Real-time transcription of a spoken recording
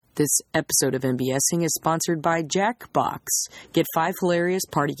This episode of MBSing is sponsored by Jackbox. Get 5 hilarious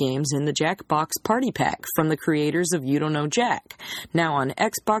party games in the Jackbox Party Pack from the creators of You Don't Know Jack. Now on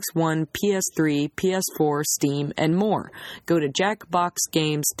Xbox One, PS3, PS4, Steam, and more. Go to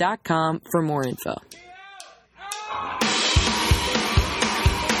jackboxgames.com for more info.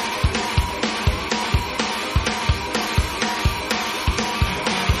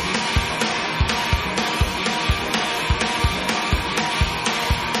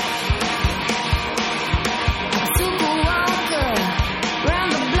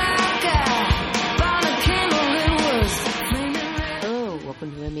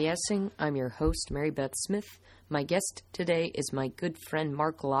 I'm your host, Mary Beth Smith. My guest today is my good friend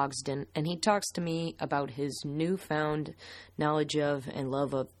Mark Logsdon, and he talks to me about his newfound knowledge of and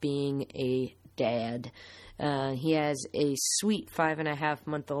love of being a dad. He has a sweet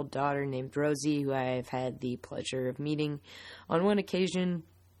 5.5-month-old daughter named Rosie, who I have had the pleasure of meeting on one occasion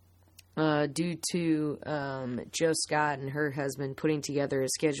due to Joe Scott and her husband putting together a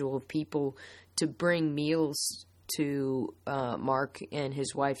schedule of people to bring meals to Mark and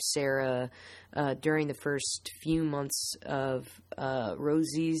his wife Sarah during the first few months of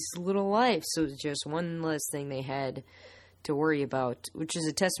Rosie's little life. So it's just one less thing they had to worry about, which is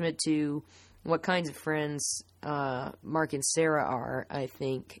a testament to what kinds of friends Mark and Sarah are, I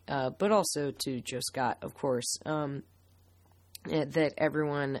think, but also to Joe Scott, of course, that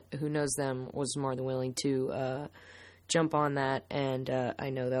everyone who knows them was more than willing to jump on that, and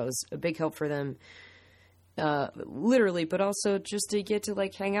I know that was a big help for them. Literally, but also just to get to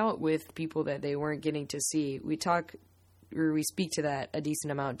hang out with people that they weren't getting to see. We speak to that a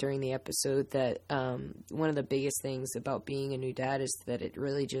decent amount during the episode, that one of the biggest things about being a new dad is that it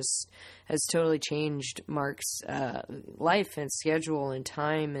really just has totally changed Mark's life and schedule and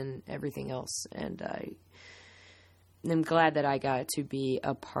time and everything else, and I'm glad that I got to be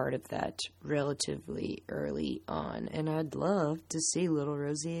a part of that relatively early on, and I'd love to see little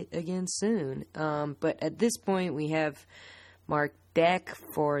Rosie again soon. But at this point, we have Mark back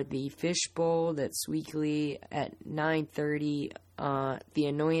for the Fishbowl that's weekly at 9:30, the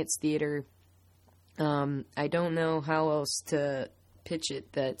Annoyance Theater. I don't know how else to pitch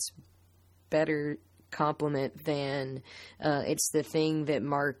it that's better compliment than it's the thing that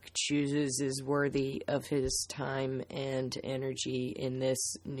Mark chooses is worthy of his time and energy in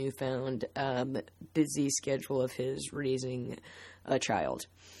this newfound busy schedule of his raising a child.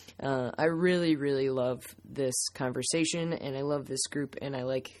 I really, really love this conversation, and I love this group, and I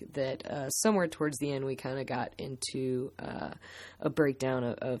like that somewhere towards the end we kind of got into a breakdown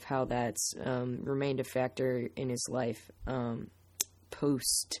of how that's remained a factor in his life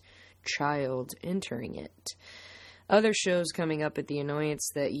post child entering it. Other shows coming up at the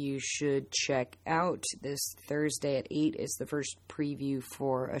Annoyance that you should check out this Thursday at 8 is the first preview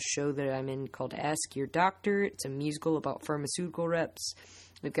for a show that I'm in called Ask Your Doctor. It's a musical about pharmaceutical reps.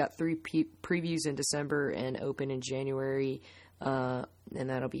 We've got 3 previews in December and open in January, and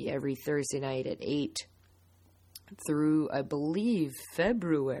that'll be every Thursday night at 8 through, I believe,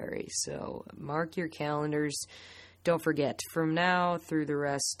 February. So mark your calendars. Don't forget, from now through the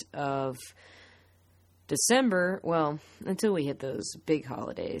rest of December, well, until we hit those big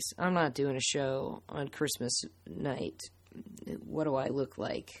holidays, I'm not doing a show on Christmas night. What do I look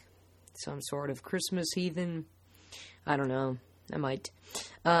like? Some sort of Christmas heathen? I don't know. I might.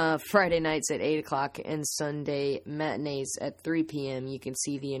 Friday nights at 8 o'clock and Sunday matinees at 3 p.m. You can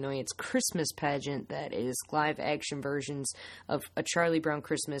see the Annoyance Christmas pageant that is live action versions of A Charlie Brown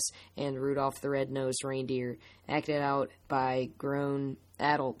Christmas and Rudolph the Red-Nosed Reindeer, acted out by grown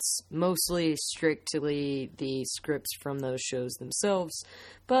adults, mostly strictly the scripts from those shows themselves,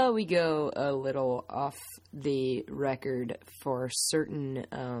 but we go a little off the record for certain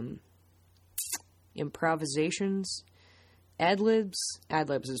improvisations. Ad-libs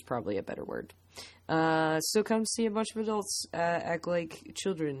is probably a better word. So come see a bunch of adults act like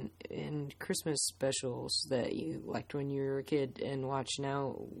children in Christmas specials that you liked when you were a kid and watch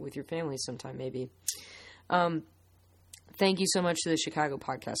now with your family sometime, maybe. Thank you so much to the Chicago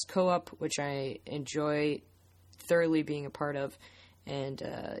Podcast Co-op, which I enjoy thoroughly being a part of, and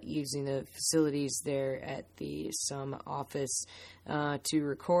using the facilities there at the SUM office to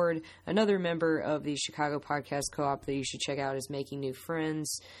record. Another member of the Chicago Podcast Co-op that you should check out is Making New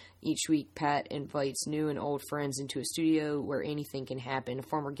Friends. Each week, Pat invites new and old friends into a studio where anything can happen.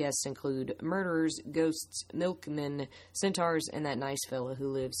 Former guests include murderers, ghosts, milkmen, centaurs, and that nice fella who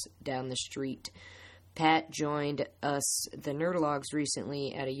lives down the street. Pat joined us, the Nerdologues,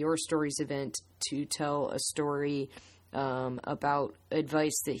 recently at a Your Stories event to tell a story about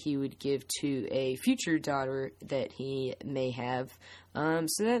advice that he would give to a future daughter that he may have So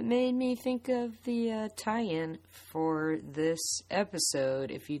that made me think of the tie-in for this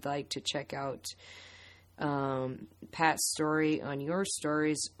episode. If you'd like to check out Pat's story on Your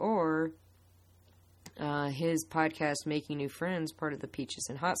Stories, or his podcast, Making New Friends, part of the Peaches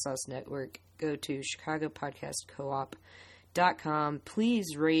and Hot Sauce Network, go to chicagopodcastcoop.com.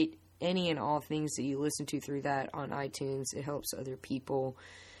 Please rate any and all things that you listen to through that on iTunes. It helps other people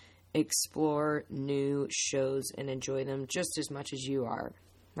explore new shows and enjoy them just as much as you are.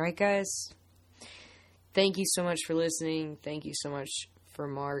 Right, guys? Thank you so much for listening. Thank you so much for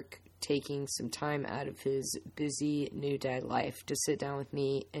Mark taking some time out of his busy new dad life to sit down with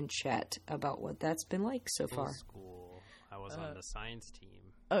me and chat about what that's been like so far. School. I was on the science team.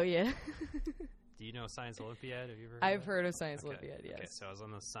 Oh, yeah? Do you know Science Olympiad? Have you ever heard I've heard of Science Olympiad, yes. Okay, so I was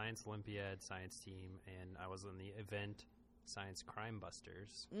on the Science Olympiad science team, and I was on the event Science Crime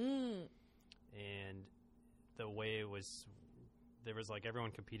Busters. And the way it was, there was like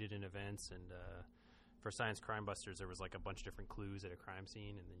everyone competed in events, and for Science Crime Busters, there was like a bunch of different clues at a crime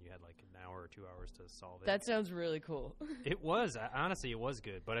scene, and then you had like an hour or 2 hours to solve it. That sounds really cool. It was. Honestly, it was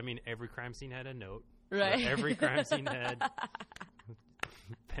good. But I mean, every crime scene had a note. Right. Every crime scene had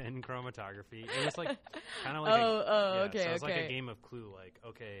pen chromatography. It was like kind of like okay. So it was like a game of Clue. Like,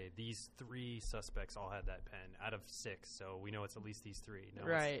 okay, these 3 suspects all had that pen out of 6, so we know it's at least these 3. No,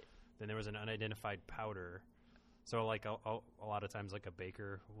 right. Then there was an unidentified powder. So, like, a lot of times, like, a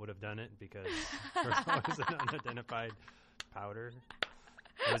baker would have done it because there was an unidentified powder.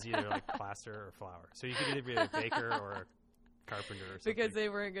 It was either, like, plaster or flour. So you could either be a baker or a carpenter or something. Because they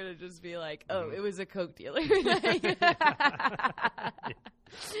weren't going to just be like, it was a coke dealer.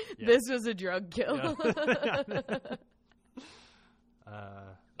 This was a drug kill. Yeah.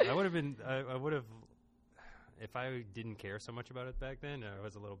 I would have, if I didn't care so much about it back then, I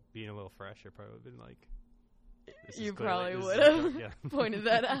was being a little fresh, I probably would have been like, you probably would have pointed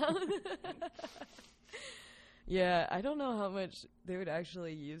that out. Yeah, I don't know how much they would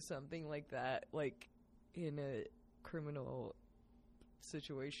actually use something like that, like, in a criminal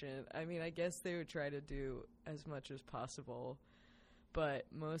situation. I mean, I guess they would try to do as much as possible, but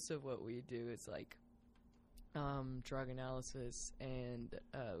most of what we do is, like, drug analysis, and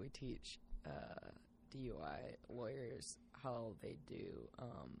we teach DUI lawyers how they do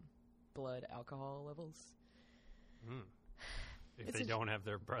blood alcohol levels. If they don't have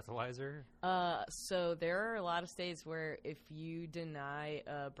their breathalyzer? So there are a lot of states where if you deny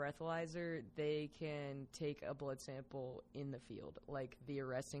a breathalyzer, they can take a blood sample in the field. Like, the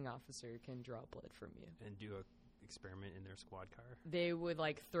arresting officer can draw blood from you. And do an experiment in their squad car? They would,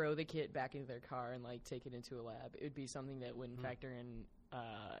 like, throw the kit back into their car and, like, take it into a lab. It would be something that wouldn't factor in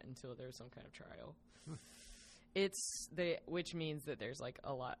until there's some kind of trial. Which means that there's, like,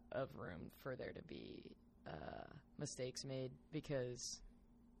 a lot of room for there to be mistakes made, because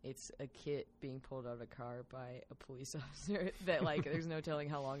it's a kit being pulled out of a car by a police officer that, like, there's no telling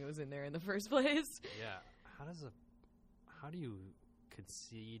how long it was in there in the first place. Yeah. How do you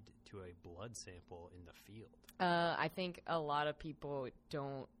concede to a blood sample in the field? I think a lot of people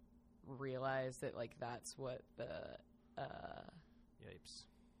don't realize that, like, that's what the Yipes.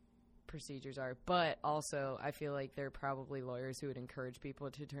 procedures are. But also, I feel like there are probably lawyers who would encourage people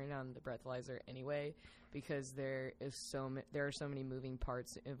to turn on the breathalyzer anyway, because there are so many moving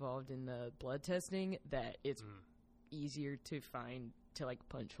parts involved in the blood testing that it's easier to find, to, like,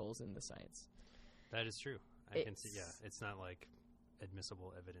 punch holes in the science. That is true. I can see. Yeah, it's not like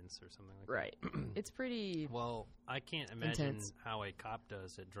admissible evidence or something like right. that. Right. It's pretty. Well, I can't imagine intense. how a cop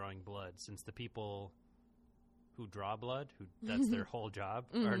does at drawing blood, since the people who draw blood, that's their whole job,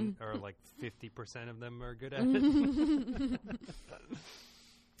 are like 50% of them are good at it.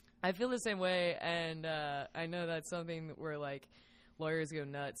 I feel the same way, and I know that's something where, like, lawyers go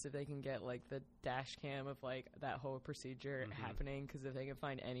nuts if they can get, like, the dash cam of, like, that whole procedure happening, because if they can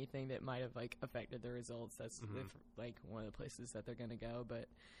find anything that might have, like, affected the results, that's like one of the places that they're gonna go. But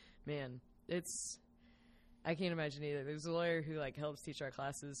man, I can't imagine either. There's a lawyer who, like, helps teach our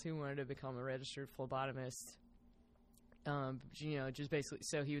classes who wanted to become a registered phlebotomist. Just basically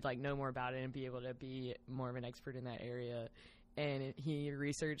so he would, like, know more about it and be able to be more of an expert in that area. And he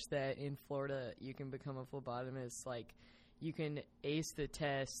researched that in Florida, you can become a phlebotomist. Like, you can ace the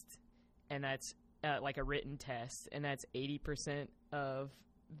test, and that's like a written test, and that's 80% of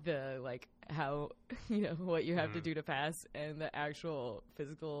the, like, how, what you have to do to pass, and the actual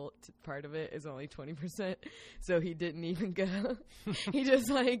physical part of it is only 20%. So he didn't even go. He just,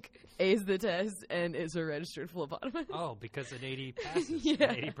 like, aced the test and is a registered phlebotomist. Oh, because an 80 passes?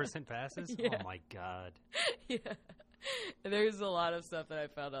 Yeah. 80% passes? Yeah. Oh, my God. Yeah. There's a lot of stuff that I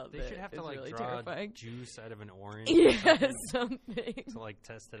found out. They should have to like really draw terrifying. Juice out of an orange. Yeah, something. To like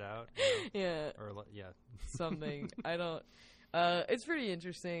test it out. Yeah. Or something. I don't. It's pretty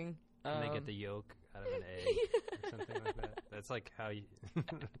interesting. And they get the yolk out of an egg or something like that. That's like how you.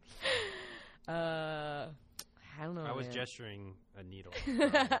 I don't know. I was man. gesturing a needle.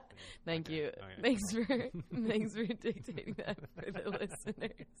 Thank you. Okay. Thanks for dictating that for the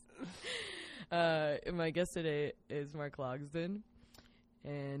listeners. My guest today is Mark Logsdon,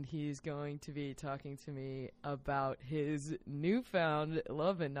 and he's going to be talking to me about his newfound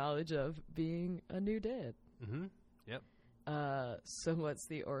love and knowledge of being a new dad. Mm-hmm. Yep. So what's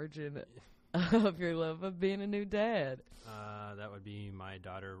the origin of your love of being a new dad? That would be my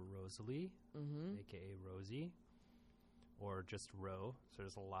daughter Rosalie, Mm-hmm. aka Rosie, or just Ro. So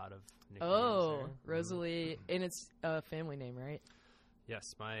there's a lot of nicknames. Oh, there. Rosalie, and it's a family name, right?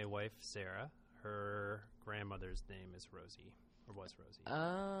 Yes, my wife Sarah. Her grandmother's name is Rosie, or was Rosie.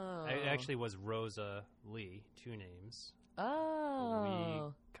 Oh, It actually was Rosa Lee, 2 names. Oh,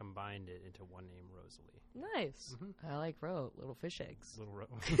 We combined it into one name, Rosalie. nice. Mm-hmm. I like Ro, little fish eggs. Little Ro.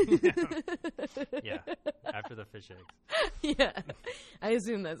 Yeah, after the fish eggs. Yeah, I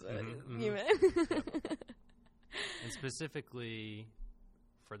assume that's what you meant. And specifically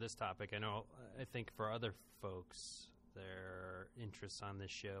for this topic, I think for other folks, their interests on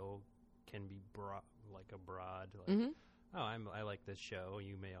this show can be broad. Like, oh, I like this show.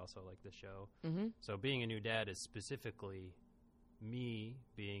 You may also like this show. Mm-hmm. So being a new dad is specifically me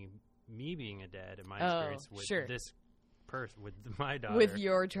being a dad in my experience with this person, with my daughter. With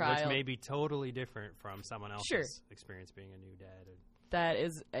your child. Which may be totally different from someone else's experience being a new dad. That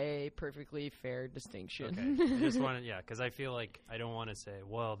is a perfectly fair distinction. Okay. I just want to, because I feel like I don't want to say,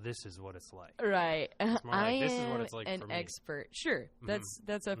 well, this is what it's like. Right. It's more like, this is what it's like an for me. expert. Sure. Mm-hmm.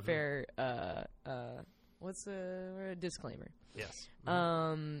 That's a fair, what's the disclaimer? Yes.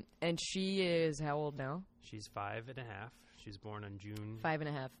 Mm-hmm. And she is how old now? She's 5.5. She's born on June.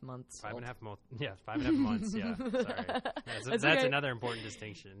 5.5 months. 5.5 months. Yeah, 5.5 months. Yeah, sorry. That's okay. another important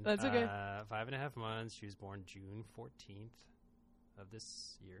distinction. That's okay. 5.5 months. She was born June 14th of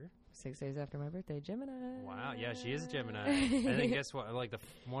this year. 6 days after my birthday, Gemini. Wow. Yeah, she is a Gemini. And then guess what? Like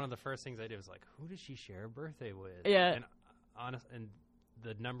one of the first things I did was like, who does she share a birthday with? Yeah. And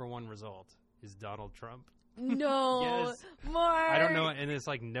the number one result is Donald Trump. No, Yes. Mark. I don't know, and it's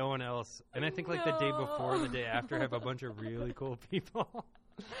like no one else. And I think like the day before and the day after have a bunch of really cool people.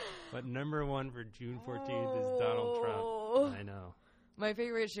 But number one for June 14th is Donald Trump. I know. My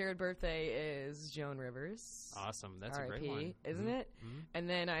favorite shared birthday is Joan Rivers. Awesome. That's R.I.P., a great one. isn't it? Mm-hmm. And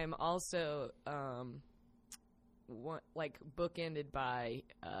then I'm also bookended by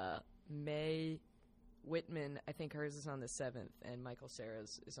Mae Whitman. I think hers is on the 7th, and Michael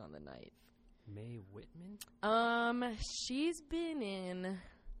Cera's is on the 9th. Mae Whitman? She's been in.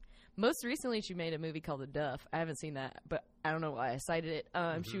 Most recently, she made a movie called The Duff. I haven't seen that, but I don't know why I cited it.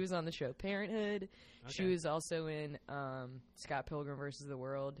 She was on the show Parenthood. Okay. She was also in Scott Pilgrim versus the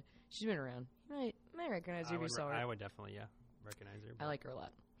World. She's been around. You might recognize her if you saw her. I would definitely, recognize her. I like her a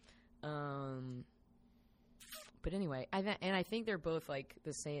lot. But anyway, I think they're both like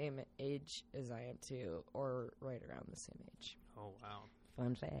the same age as I am too, or right around the same age. Oh wow!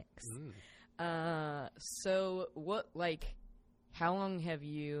 Fun facts. So how long have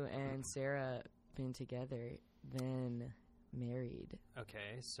you and Sarah been together, then married?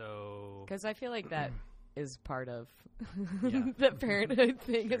 Okay, so... Because I feel like that is part of the parenthood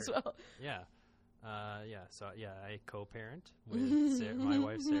thing as well. Yeah. So, I co-parent with my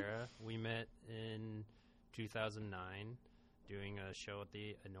wife, Sarah. We met in 2009 doing a show at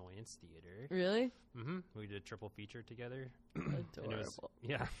the Annoyance Theater. Really? Mm-hmm. We did a triple feature together. Adorable.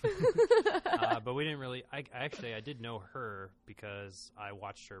 But we didn't really... I did know her because I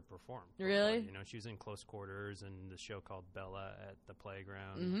watched her perform. Really? You know, she was in Close Quarters and the show called Bella at the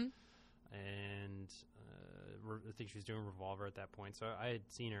Playground. Mm-hmm. And I think she was doing Revolver at that point. So I had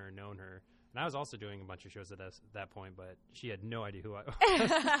seen her and known her. And I was also doing a bunch of shows at that point, but she had no idea who I was.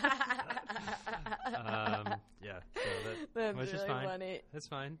 So that's which is really fine. funny. That's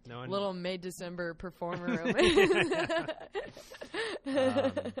fine. No one. Little May-December performer.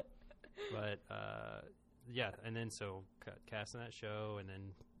 And then so casting that show, and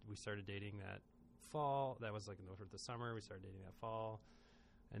then we started dating that fall. That was like over the summer. We started dating that fall,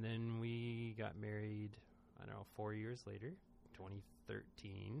 and then we got married. I don't know, 4 years later,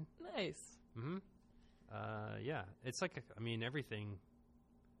 2013. Nice. Mm-hmm. It's like everything.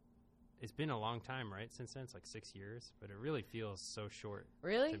 It's been a long time, right? Since then, it's like 6 years, but it really feels so short.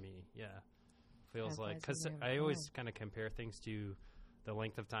 Really? To me, yeah. Feels like, because I always kind of compare things to the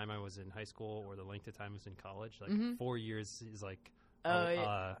length of time I was in high school or the length of time I was in college. Like 4 years is like,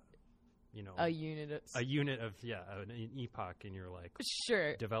 you know, a unit of an epoch in your like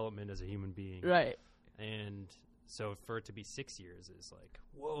development as a human being. Right. And so for it to be 6 years is like,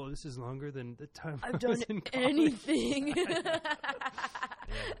 whoa, this is longer than the time I've I done was in college. anything. Yeah,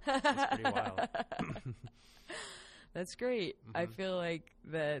 that's pretty wild. That's great. I feel like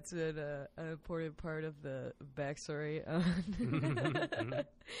that's an important part of the backstory.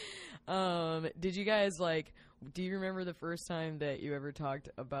 Did you guys do you remember the first time that you ever talked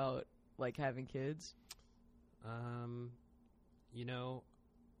about like having kids? You know,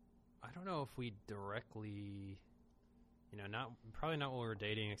 I don't know if we directly, you know, probably not when we were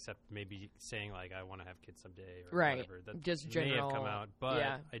dating, except maybe saying like I want to have kids someday or whatever. That just general. May have come out, but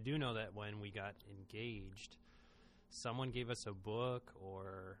I do know that when we got engaged, someone gave us a book,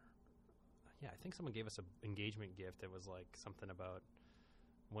 or I think someone gave us an engagement gift that was like something about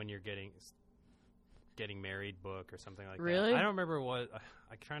when you're getting married book or something like really? that. I don't remember I'm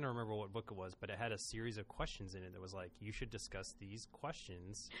trying to remember what book it was, but it had a series of questions in it that was like, you should discuss these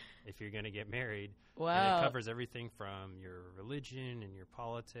questions if you're going to get married. Wow. And it covers everything from your religion and your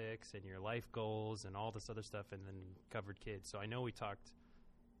politics and your life goals and all this other stuff, and then covered kids. So I know we talked,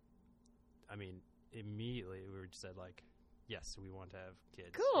 immediately we said like, yes, we want to have kids.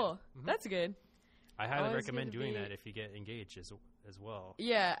 Cool. Yeah. That's good. I highly recommend doing that if you get engaged as well.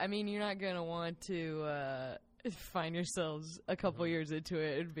 Yeah, I mean, you're not going to want to find yourselves a couple years into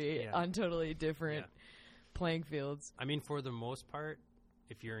it and be on totally different playing fields. I mean, for the most part,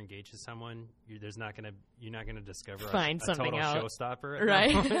 if you're engaged to someone, you're not going to discover a total out. showstopper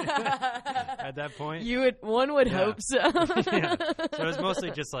right? At that point. One would hope so. Yeah. So it's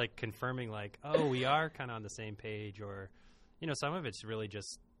mostly just like confirming like, oh, we are kind of on the same page, or, you know, some of it's really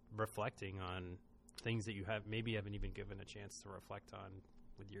just reflecting on things that you haven't even given a chance to reflect on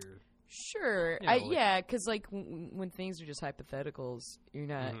with your. Sure. You know, because like when things are just hypotheticals, you're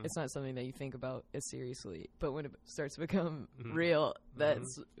not. It's not something that you think about as seriously. But when it starts to become real,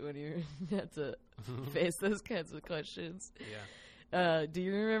 that's when you have to face those kinds of questions. Yeah. Do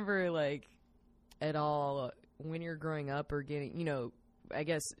you remember like at all when you're growing up or getting, you know, I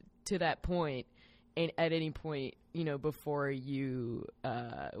guess to that point, and at any point, you know, before you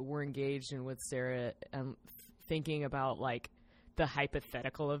were engaged and with Sarah, thinking about like the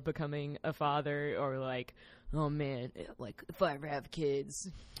hypothetical of becoming a father, or like, oh man, like if I ever have kids,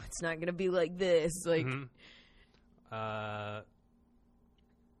 it's not gonna be like this. Like,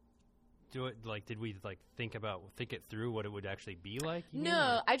 did we like think it through what it would actually be like?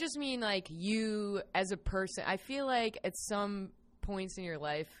 No, I just mean like you as a person. I feel like at some points in your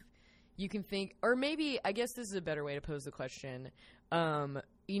life, you can think, or maybe, I guess this is a better way to pose the question.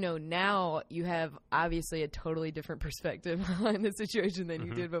 You know, now you have obviously a totally different perspective on the situation than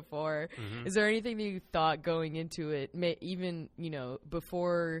you did before. Is there anything that you thought going into it, even, you know,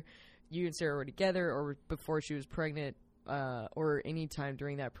 before you and Sarah were together or before she was pregnant, or any time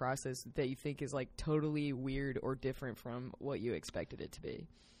during that process that you think is like totally weird or different from what you expected it to be?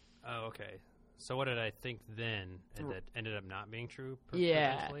 Oh, okay. So what did I think then that ended up not being true?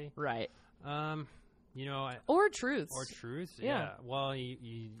 Yeah, right. You know, or truth. Yeah. Well,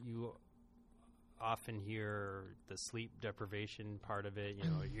 you often hear the sleep deprivation part of it. You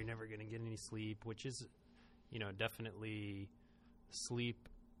know, you're never going to get any sleep, which is, you know, definitely sleep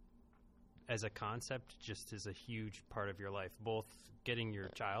as a concept just is a huge part of your life. Both getting your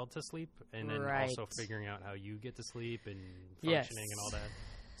child to sleep and then also figuring out how you get to sleep and functioning and all that.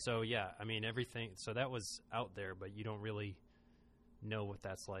 So, yeah, I mean, everything. So that was out there, but you don't really know what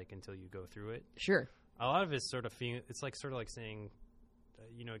that's like until you go through it. Sure. A lot of it's sort of like saying,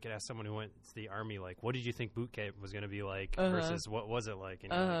 you know, you could ask someone who went to the Army, like, what did you think boot camp was going to be like versus what was it like?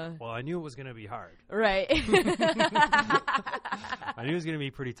 And you're like, well, I knew it was going to be hard. Right. I knew it was going to be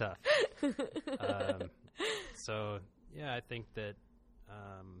pretty tough. So, yeah, I think that,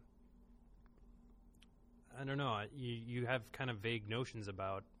 I don't know, you have kind of vague notions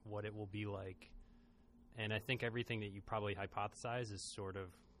about what it will be like. And I think everything that you probably hypothesize is sort of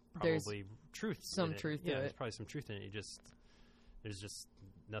probably truth. Some truth to it. There's probably some truth in it. There's just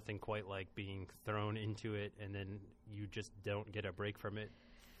nothing quite like being thrown into it, and then you just don't get a break from it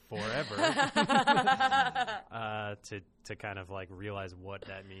forever to kind of like realize what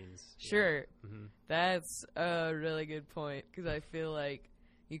that means. Sure. That's a really good point, because I feel like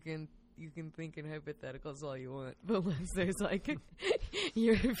you can think in hypotheticals all you want, but once there's like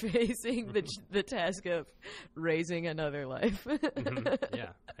you're facing the task of raising another life. Yeah,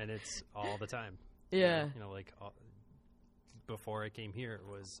 and it's all the time. Yeah. You know, like before I came here, it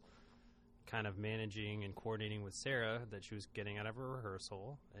was kind of managing and coordinating with Sarah that she was getting out of her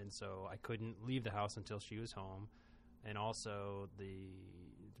rehearsal, and so I couldn't leave the house until she was home. And also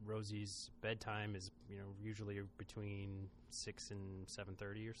Rosie's bedtime is, usually between 6 and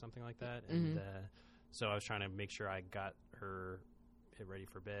 7:30 or something like that. And so I was trying to make sure I got her ready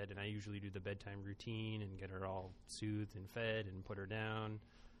for bed, and I usually do the bedtime routine and get her all soothed and fed and put her down,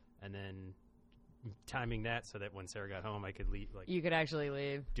 and then timing that so that when Sarah got home, I could leave. Like, you could actually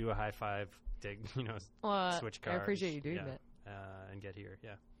leave, do a high five, take, switch cars. I appreciate you doing that, and get here.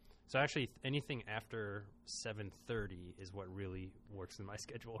 Yeah. So actually, anything after 7:30 is what really works in my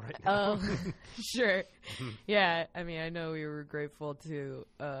schedule right now. Oh, sure. Yeah, I mean, I know we were grateful to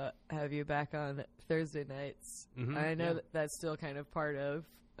have you back on Thursday nights. I know that's still kind of part of.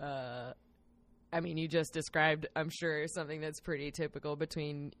 I mean, you just described, I'm sure, something that's pretty typical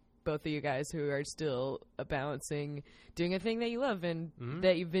between both of you guys who are still balancing doing a thing that you love and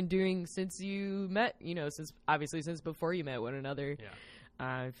that you've been doing since you met. Since before you met one another. Yeah.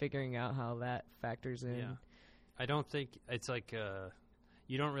 Figuring out how that factors in. Yeah. I don't think it's like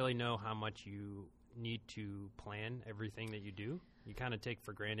you don't really know how much you need to plan everything that you do. You kind of take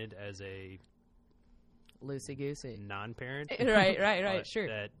for granted as a loosey-goosey non-parent. Right, sure.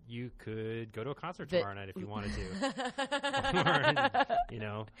 That you could go to a concert tomorrow night if you wanted to.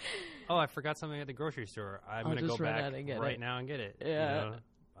 Or, oh, I forgot something at the grocery store. I'm going to go back right now and get it. Yeah.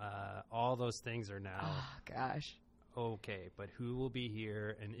 All those things are now. Oh, gosh. Okay, but who will be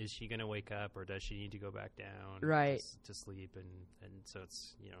here, and is she going to wake up, or does she need to go back down to sleep? And so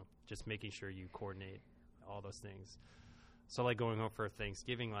it's, just making sure you coordinate all those things. So like going home for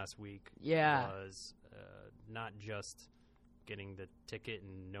Thanksgiving last week was not just getting the ticket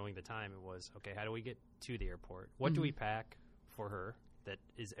and knowing the time. It was, okay, how do we get to the airport? What do we pack for her that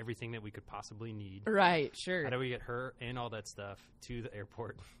is everything that we could possibly need? Right, sure. How do we get her and all that stuff to the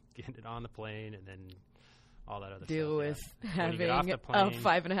airport, get it on the plane, and then all that other deal stuff, with having a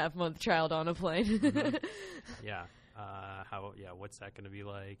 5.5-month child on a plane. Yeah. What's that going to be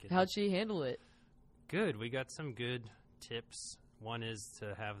like? And how'd she handle it? Good. We got some good tips. One is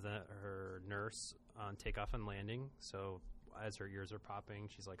to have her nurse on takeoff and landing. So as her ears are popping,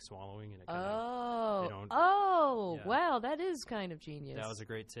 she's like swallowing, and it kind of wow, that is kind of genius. That was a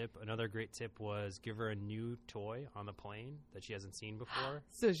great tip. Another great tip was give her a new toy on the plane that she hasn't seen before.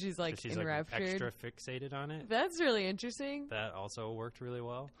 So she's enraptured, extra fixated on it. That's really interesting. That also worked really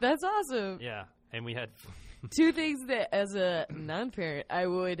well. That's awesome. Yeah, and we had two things that as a non-parent I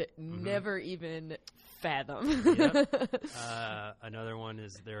would never even fathom. Yep. Another one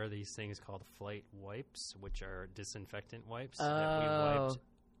is there are these things called flight wipes, which are disinfectant wipes that we wiped.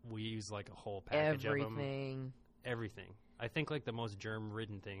 We use like a whole package of them. Everything. I think like the most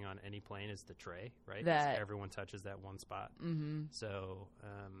germ-ridden thing on any plane is the tray, right? That everyone touches that one spot. So,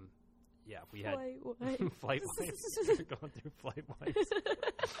 we had flight wipes. We're going through flight wipes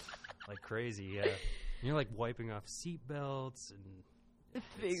like crazy. Yeah, you're like wiping off seat belts and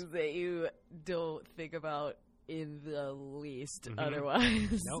things that you don't think about in the least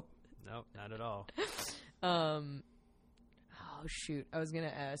otherwise. Nope, not at all. Oh, shoot. I was going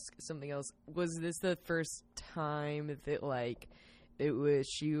to ask something else. Was this the first time that,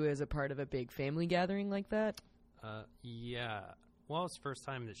 she was a part of a big family gathering like that? Yeah. Well, it's the first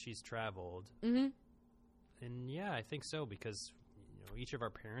time that she's traveled. And, yeah, I think so because, each of our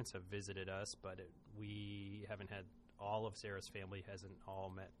parents have visited us, but we haven't had all of Sarah's family hasn't all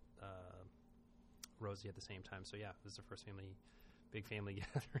met Rosie at the same time. So, yeah, this is the first big family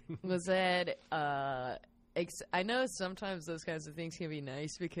gathering. Was that, I know sometimes those kinds of things can be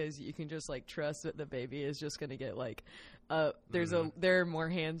nice because you can just, trust that the baby is just going to get, there are more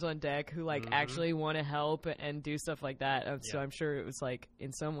hands on deck who, actually want to help and do stuff like that. So I'm sure it was,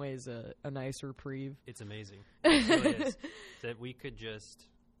 in some ways a nice reprieve. It's amazing. It really is. That we could just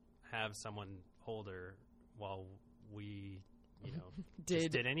have someone hold her while we,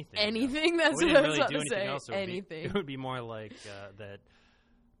 did anything. Anything? That's what I was really about to say. Anything. It would be more like that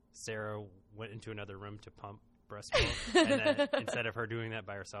Sarah went into another room to pump breast milk, and then instead of her doing that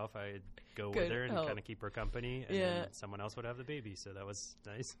by herself, I'd go with her and kind of keep her company, and then someone else would have the baby, so that was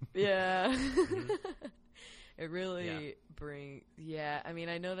nice. Yeah. It really brings... Yeah, I mean,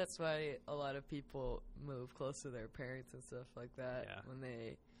 I know that's why a lot of people move close to their parents and stuff like that when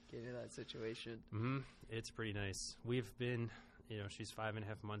they get into that situation. It's pretty nice. We've been... she's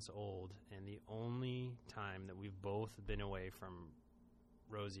 5.5 months old, and the only time that we've both been away from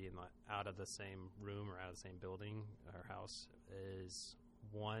Rosie and out of the same room or out of the same building, our house, is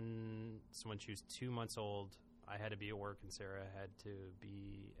when she was 2 months old. I had to be at work, and Sarah had to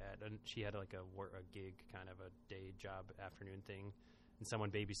be she had a gig, kind of a day job, afternoon thing, and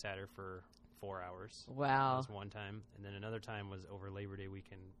someone babysat her for 4 hours. Wow. That was one time. And then another time was over Labor Day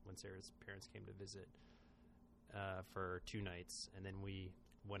weekend when Sarah's parents came to visit for 2 nights. And then we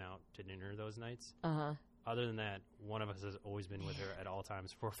went out to dinner those nights. Uh-huh. Other than that, one of us has always been with her at all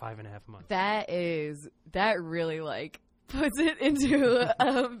times for 5.5 months. That really, like, puts it into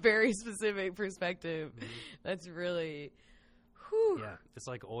a very specific perspective. Mm-hmm. That's really, whew. Yeah. It's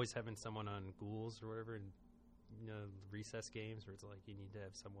like always having someone on Ghouls or whatever, and, recess games where it's like you need to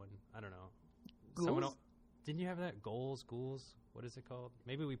have someone, I don't know. Ghouls? Didn't you have that? Ghouls? What is it called?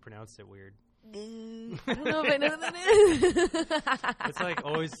 Maybe we pronounced it weird. I don't know if I know what that is. It's like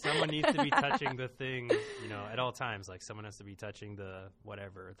always someone needs to be touching the thing, at all times. Like someone has to be touching the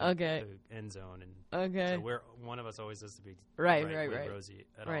whatever, the end zone. And so one of us always has to be right. Rosie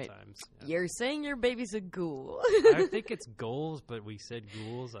at all times. Yeah. You're saying your baby's a ghoul. I think it's goals, but we said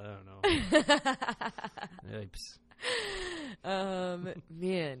ghouls. I don't know.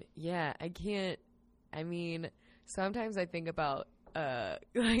 Man, yeah, I can't. I mean, sometimes I think about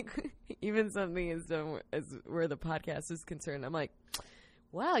like even something as where the podcast is concerned. I'm like,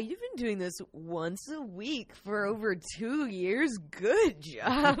 wow, you've been doing this once a week for over 2 years. Good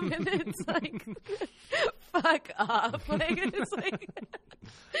job. And it's like, fuck off. Like, it's like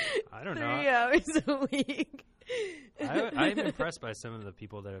I don't 3 know. 3 hours a week. I'm impressed by some of the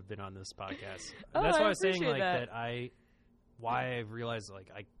people that have been on this podcast. Oh, that's why I was appreciate saying, like, that. why I've realized, like,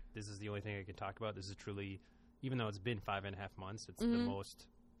 this is the only thing I can talk about. This is truly, even though it's been 5.5 months, it's the most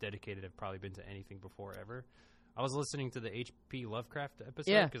dedicated I've probably been to anything before ever. I was listening to the H.P. Lovecraft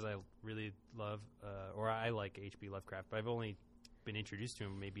episode because I really love, I like H.P. Lovecraft, but I've only been introduced to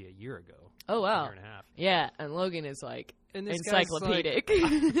him maybe a year ago. Oh, wow. A year and a half. Yeah, and Logan is like encyclopedic.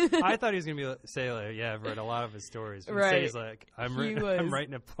 Like, I thought he was going to say, like, yeah, I've read a lot of his stories. But right. He's like, I'm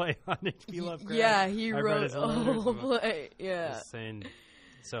writing a play on H.P. Lovecraft. Yeah, he I've wrote a whole play. Yeah.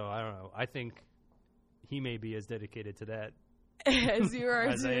 So, I don't know. I think he may be as dedicated to that as you are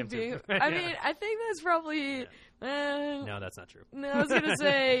as I to am being. to. I mean, I think that's probably. No, that's not true. No, I was going to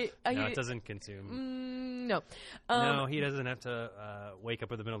say. No, it doesn't consume. No. No, he doesn't have to wake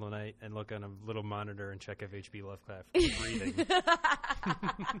up in the middle of the night and look on a little monitor and check if H.P. Lovecraft is breathing.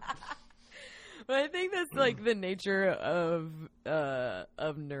 But I think that's like the nature of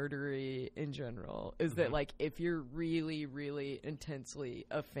nerdery in general is that like if you're really, really intensely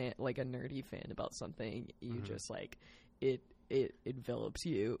a fan, like a nerdy fan about something, you just like it envelops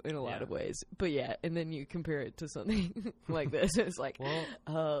you in a lot of ways. But yeah, and then you compare it to something like this, it's like,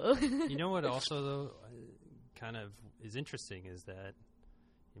 you know what? Also, though, kind of is interesting is that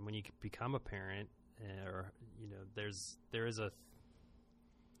when you become a parent, there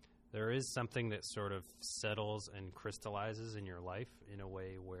is something that sort of settles and crystallizes in your life in a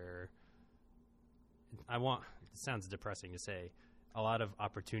way where it sounds depressing to say, a lot of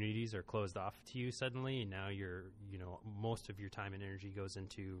opportunities are closed off to you suddenly, and now most of your time and energy goes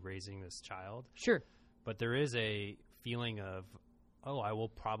into raising this child. Sure. But there is a feeling of, I will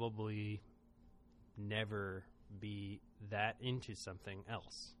probably never be that into something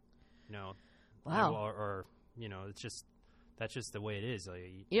else. Wow. It's just, that's just the way it is.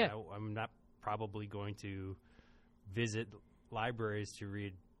 Like, I'm not probably going to visit libraries to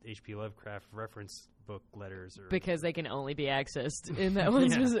read H.P. Lovecraft reference book letters, because they can only be accessed in that one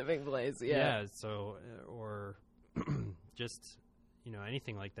specific place. Yeah. So, or just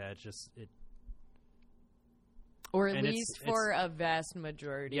anything like that. Or at least for a vast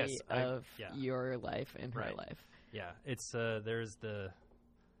majority of your life and her life. Yeah, it's there's the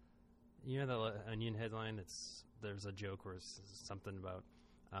the Onion headline. There's a joke where it's something about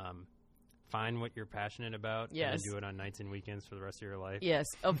find what you're passionate about and do it on nights and weekends for the rest of your life. Yes,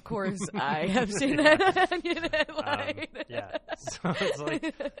 of course I have seen that Onion headline. So it's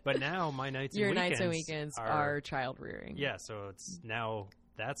like, but now my nights and weekends are child rearing. Yeah, so it's now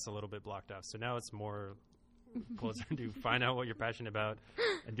that's a little bit blocked off. So now it's more closer to find out what you're passionate about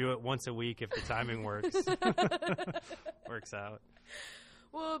and do it once a week if the timing works out.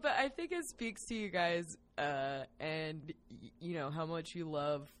 Well, but I think it speaks to you guys and, how much you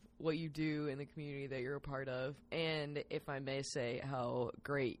love what you do in the community that you're a part of. And if I may say how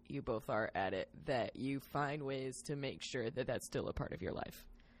great you both are at it, that you find ways to make sure that that's still a part of your life.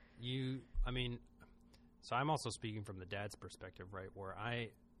 So I'm also speaking from the dad's perspective, right? Where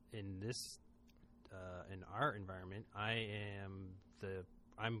in our environment, I'm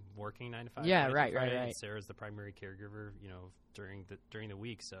working 9 to 5. Yeah, right. Sarah's the primary caregiver, during the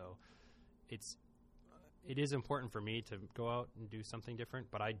week. So it is important for me to go out and do something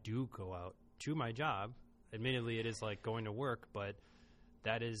different, but I do go out to my job. Admittedly, it is like going to work, but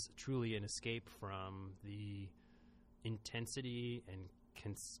that is truly an escape from the intensity and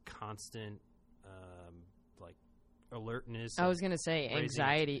constant like alertness. I was gonna say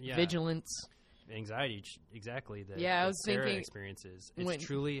anxiety, vigilance. Anxiety, exactly. I was Sarah thinking experiences. It's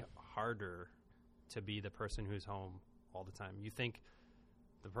truly harder to be the person who's home all the time. You think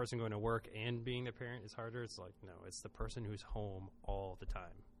the person going to work and being the parent is harder? It's like, no, it's the person who's home all the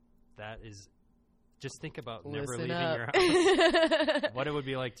time. That is, just think about never leaving your house. What it would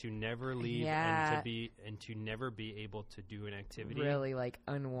be like to never leave and to never be able to do an activity really like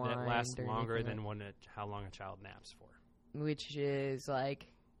unwind that lasts longer than how long a child naps for, which is like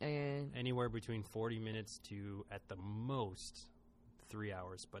anywhere between 40 minutes to at the most 3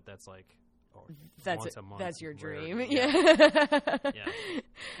 hours, but that's like once a month. That's your dream. Rare. Yeah.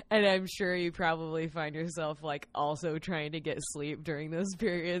 And I'm sure you probably find yourself like also trying to get sleep during those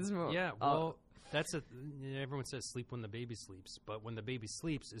periods. Yeah, well, everyone says sleep when the baby sleeps, but when the baby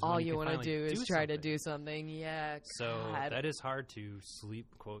sleeps is all when you want to do is try something. to do something. Yeah. So God. that is hard to sleep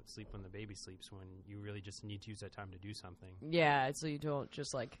when the baby sleeps, when you really just need to use that time to do something. Yeah, so you don't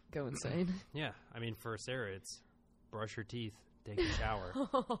just like go insane. Yeah, I mean for Sarah, it's brush your teeth, take a shower,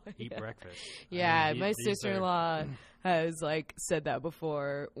 eat breakfast. Yeah, I mean, my sister-in-law has like said that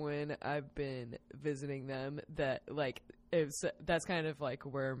before when I've been visiting them. That like that's kind of like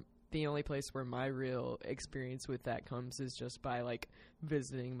where the only place where my real experience with that comes is just by like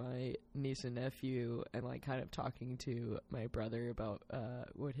visiting my niece and nephew and like kind of talking to my brother about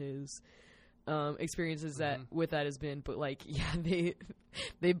what his experiences with that has been. But like, yeah,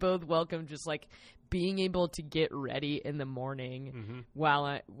 they both welcome just like being able to get ready in the morning while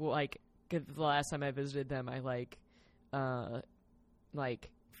I like, 'cause the last time I visited them, I like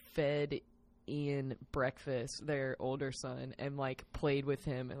fed Ian breakfast, their older son, and like played with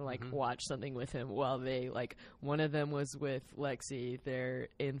him and like watched something with him while they like, one of them was with Lexi, their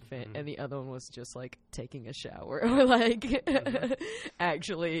infant, and the other one was just like taking a shower or like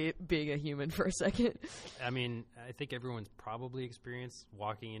actually being a human for a second. I mean, I think everyone's probably experienced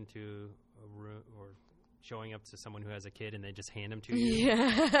walking into a room or showing up to someone who has a kid and they just hand them to you.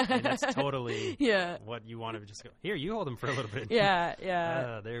 Yeah. And that's totally what you want to just go, here, you hold them for a little bit.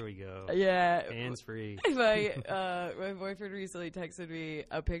 Yeah. There we go. Yeah. Hands free. My boyfriend recently texted me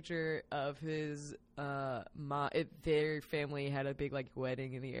a picture of his mom. Their family had a big like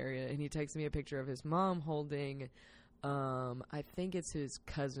wedding in the area, and he texted me a picture of his mom holding, I think it's his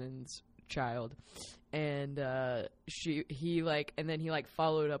cousin's child. And he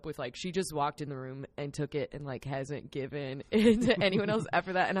followed up with like, she just walked in the room and took it and like hasn't given it to anyone else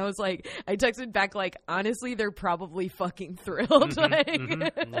after that. And I was like, I texted back like, honestly, they're probably fucking thrilled. Yeah,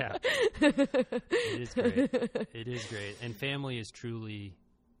 it is great. It is great. And family is truly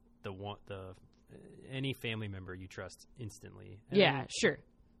any family member you trust instantly. And sure.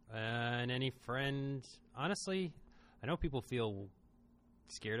 And any friend, honestly, I know people feel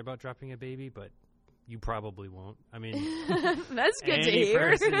scared about dropping a baby, but you probably won't. I mean, that's good to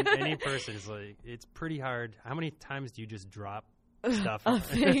hear. Any person is like, it's pretty hard. How many times do you just drop stuff? A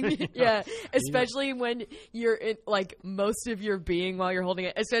thing. Yeah, especially when you're in like most of your being while you're holding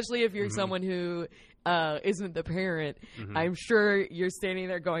it, especially if you're someone who isn't the parent. I'm sure you're standing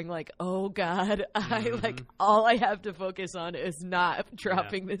there going like, oh God, I like all I have to focus on is not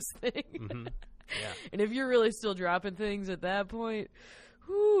dropping this thing. Yeah. And if you're really still dropping things at that point,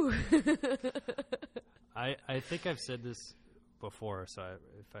 whew. I think I've said this before, so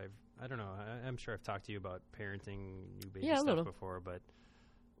I don't know. I'm sure I've talked to you about parenting new baby stuff before, but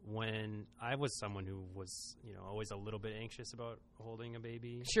when I was someone who was, always a little bit anxious about holding a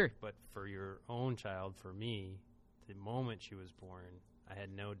baby. Sure. But for your own child, for me, the moment she was born, I had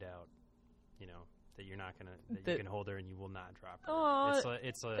no doubt, that you're not that you can hold her and you will not drop her. Aww,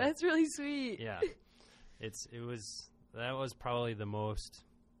 it's that's really sweet. Yeah. That was probably the most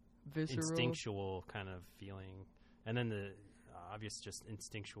visceral, instinctual kind of feeling. And then the obvious just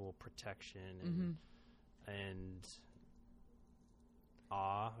instinctual protection and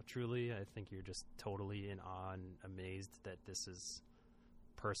awe, truly. I think you're just totally in awe and amazed that this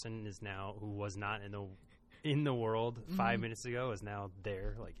person is now, who was not in the world 5 minutes ago, is now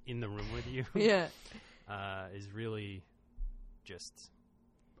there, like in the room with you. Yeah. Is really just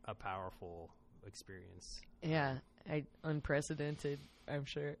a powerful experience. Yeah. Unprecedented, I'm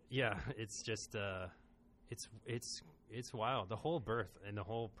sure. Yeah. It's just, it's wild. The whole birth and the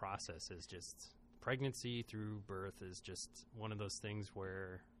whole process is just, pregnancy through birth is just one of those things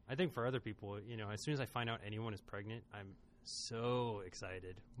where I think for other people, as soon as I find out anyone is pregnant, I'm so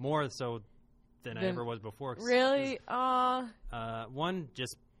excited. More so than I ever was before. Really? One,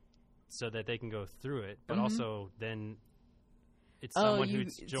 just so that they can go through it, but also then it's someone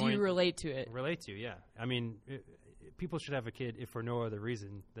who's joined. Do you relate to it? Relate to, yeah. I mean, people should have a kid if for no other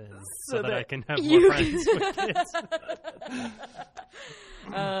reason than so that I can have more friends with kids.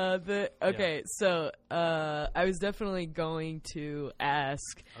 So I was definitely going to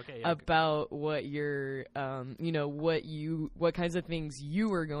ask about what your, what kinds of things you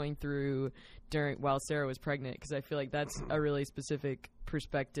were going through while Sarah was pregnant, because I feel like that's a really specific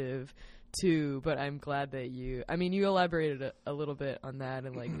perspective too. But I'm glad that you elaborated a little bit on that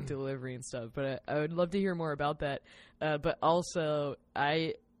and like delivery and stuff. But I would love to hear more about that. But also,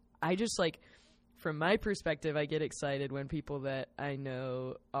 I just like, from my perspective, I get excited when people that I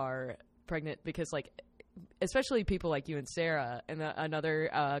know are pregnant, because like, especially people like you and Sarah, and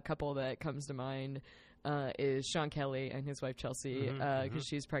another couple that comes to mind is Sean Kelly and his wife Chelsea, because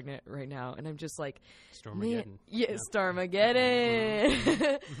she's pregnant right now, and I'm just like, Stormageddon.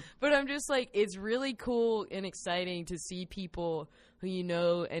 Stormageddon. But I'm just like, it's really cool and exciting to see people who you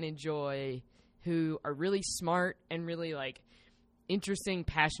know and enjoy, who are really smart and really like interesting,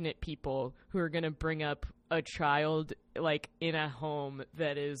 passionate people who are going to bring up a child like in a home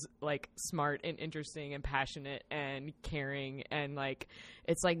that is like smart and interesting and passionate and caring, and like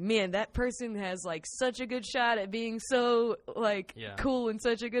it's like, man, that person has like such a good shot at being so like cool and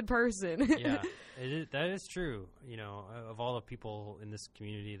such a good person. That is true. You know, of all the people in this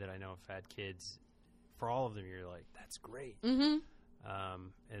community that I know have had kids, for all of them you're like, that's great. And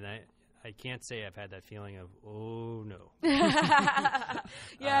I can't say I've had that feeling of, oh, no. I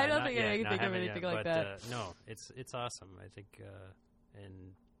don't think I can think of anything like that. No, it's awesome. I think,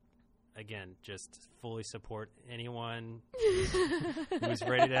 and again, just fully support anyone who's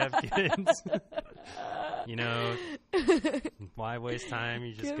ready to have kids. You know, why waste time?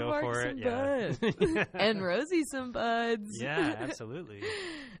 You just Give go Mark for some it. Buds. And Rosie some buds. Yeah, absolutely.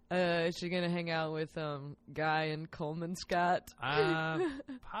 Is she going to hang out with Guy and Coleman Scott?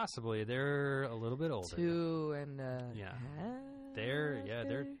 Possibly. They're a little bit older. 2 and I think they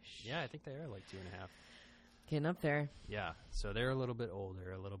are like 2.5. Getting up there. Yeah, so they're a little bit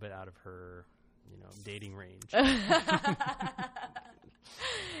older, a little bit out of her, dating range.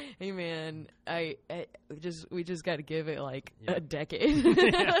 Hey man, we just got to give it like a decade.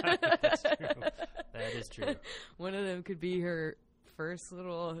 That's true. That is true. One of them could be her first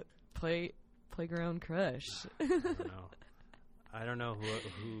little playground crush. I don't know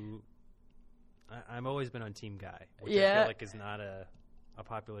who. I've always been on Team Guy, which I feel like is not a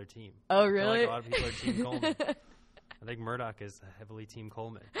popular team. Oh, really? I feel like a lot of people are Team Coleman. I think Murdoch is heavily Team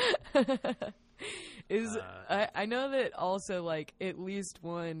Coleman. I know that also, like, at least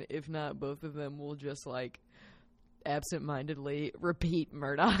one, if not both of them, will just like absentmindedly repeat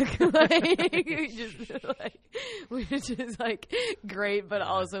Murdoch, which is like great, but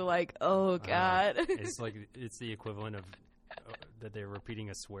also like, oh god, it's the equivalent of that they're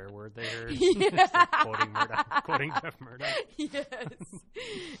repeating a swear word they heard. Quoting Jeff Murdoch. Yes,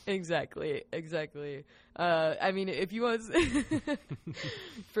 exactly. I mean, if you want,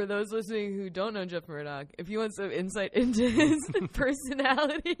 for those listening who don't know Jeff Murdoch, if you want some insight into his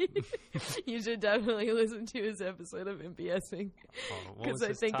personality, you should definitely listen to his episode of MBSing, because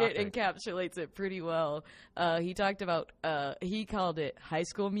I think it encapsulates it pretty well. He talked about, he called it high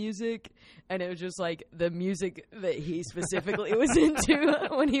school music, and it was just like the music that he specifically was into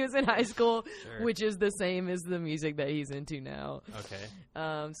when he was in high school, which is the same as the music that he's into now. Okay.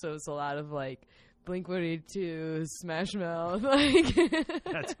 So it's a lot of like Blink-182, Smash Mouth, like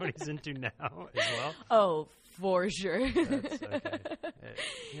that's what he's into now as well. Oh, for sure. That's okay.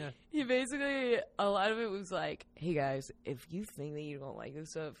 Yeah. He basically, a lot of it was like, hey guys, if you think that you don't like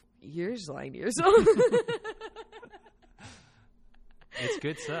this stuff, you're just lying to yourself. It's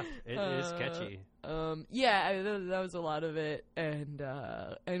good stuff. It is catchy. That was a lot of it, and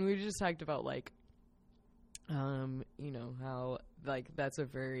we just talked about like, how like that's a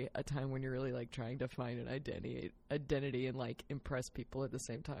time when you're really like trying to find an identity and like impress people at the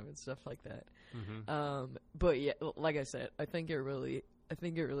same time and stuff like that. But yeah, like I said, I think it really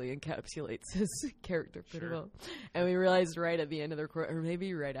encapsulates his character pretty well. And we realized right at the end of the or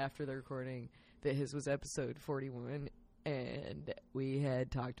maybe right after the recording, that his was episode 41. And we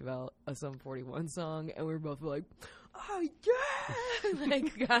had talked about a Sum 41 song, and we were both like, oh yeah,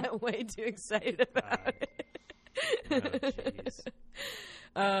 like got way too excited about it.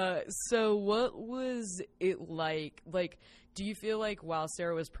 So what was it like? Like, do you feel like while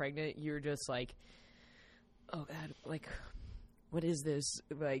Sarah was pregnant, you were just like, oh god, like, what is this?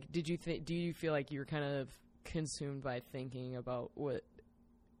 Like, do you feel like you were kind of consumed by thinking about what,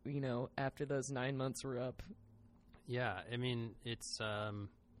 after those 9 months were up? Yeah, I mean, it's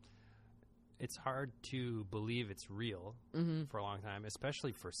hard to believe it's real for a long time,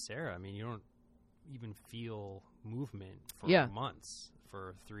 especially for Sarah. I mean, you don't even feel movement for months,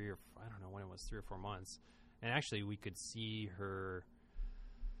 for 3 or I don't know when it was, 3 or 4 months. And actually we could see her,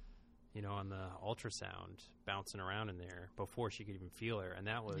 you know, on the ultrasound bouncing around in there before she could even feel her. And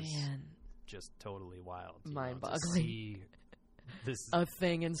that was just totally wild. Mind-boggling. To see this a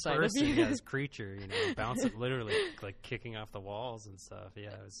thing inside person, of you. this creature, you know, bouncing, literally like kicking off the walls and stuff. Yeah,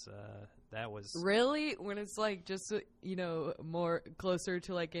 it was, that was... Really? When it's like just, you know, more closer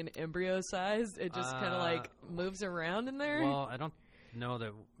to like an embryo size, it just kind of like moves around in there? Well, I don't know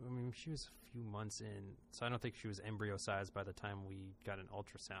that, I mean, she was a few months in, so I don't think she was embryo sized by the time we got an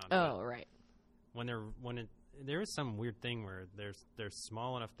ultrasound. Oh, right. There is some weird thing where they're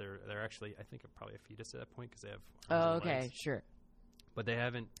small enough, they're actually, I think, probably a fetus at that point because they have arms and legs. Sure. But they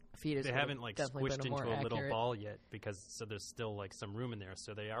haven't like squished into a little ball yet so there's still like some room in there.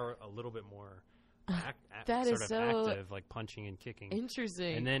 So they are a little bit more active, like punching and kicking.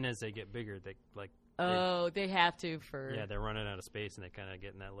 Interesting. And then as they get bigger, they like they have to they're running out of space and they kind of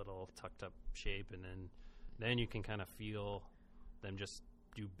get in that little tucked up shape, and then you can kind of feel them just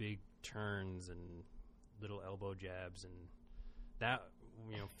do big turns and little elbow jabs, and that,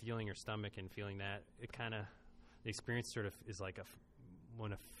 you know, feeling your stomach and feeling that, it kind of, the experience sort of is like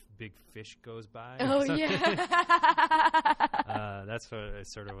when a big fish goes by. Oh, yeah. That's what it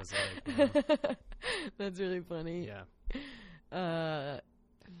sort of was like. You know? That's really funny. Yeah.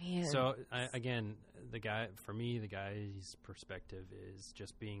 Man. So, again, the guy's perspective is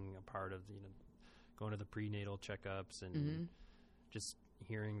just being a part of, you know, going to the prenatal checkups and just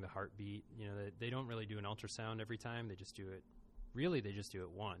hearing the heartbeat. You know, they don't really do an ultrasound every time. They just do it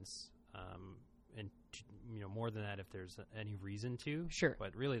once. And you know, more than that if there's any reason to. Sure.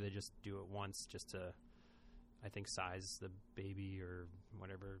 But really they just do it once just to, I think, size the baby or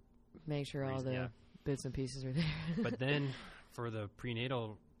whatever. Make sure all the bits and pieces are there. But then for the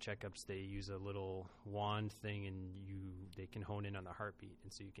prenatal checkups, they use a little wand thing, and they can hone in on the heartbeat,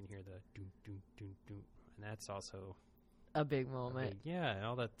 and so you can hear the doom, doom, doom, doom. And that's also a big moment. And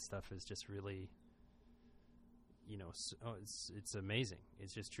all that stuff is just really, you know, it's amazing.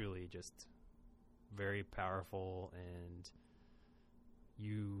 It's just truly just very powerful, and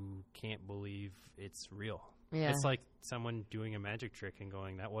you can't believe it's real. Yeah. It's like someone doing a magic trick and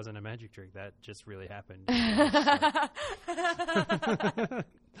going, that wasn't a magic trick, that just really happened.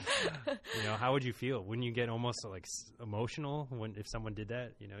 You know, how would you feel? Wouldn't you get almost like emotional if someone did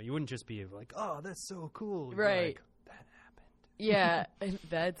that? You know, you wouldn't just be like, oh, that's so cool. Right. Like, that happened. Yeah,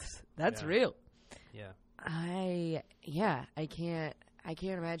 that's real. Yeah. I can't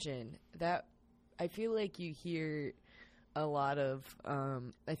imagine that. I feel like you hear a lot of,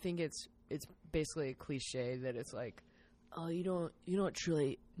 I think it's basically a cliche that it's like, oh, you don't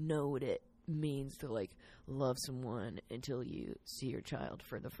truly know what it means to like love someone until you see your child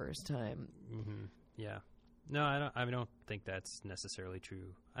for the first time. Mm-hmm. Yeah. No, I don't think that's necessarily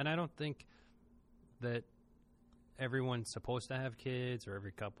true. And I don't think that everyone's supposed to have kids, or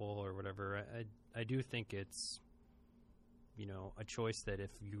every couple or whatever. I do think it's, you know, a choice that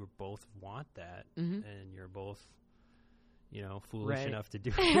if you both want that and you're both, you know, foolish enough to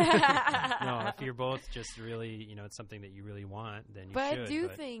do it. No, if you're both just really, you know, it's something that you really want, then you should. But I do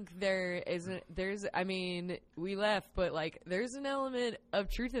think I mean, we laugh, but like there's an element of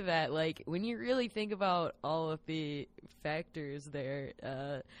truth to that. Like when you really think about all of the factors there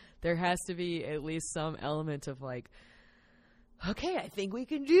has to be at least some element of like, okay, I think we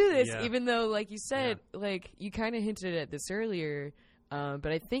can do this, even though, like you said, like you kind of hinted at this earlier, but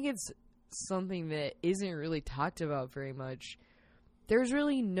I think it's something that isn't really talked about very much. There's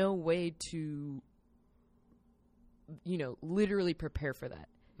really no way to, you know, literally prepare for that.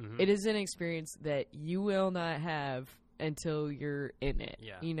 Mm-hmm. It is an experience that you will not have until you're in it,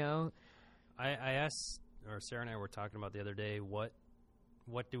 you know? I asked, or Sarah and I were talking about the other day, what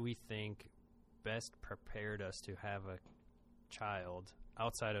do we think best prepared us to have a child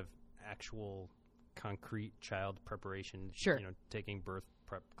outside of actual concrete child preparation? Sure. You know, taking birth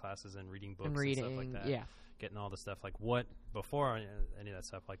prep classes and reading books and stuff like that. Yeah. Getting all the stuff, like what, before any of that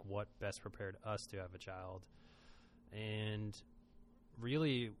stuff, like what best prepared us to have a child. And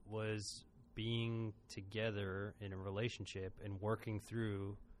really was being together in a relationship and working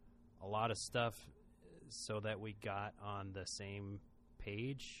through a lot of stuff so that we got on the same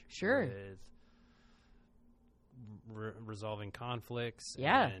page. Sure. With resolving conflicts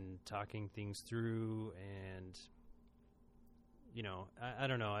and talking things through, and you know, I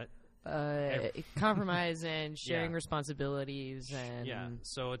don't know, compromise and sharing responsibilities and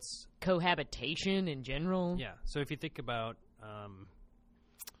so it's cohabitation in general. So if you think about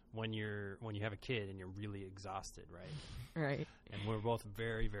when you have a kid and you're really exhausted, right? Right. And we're both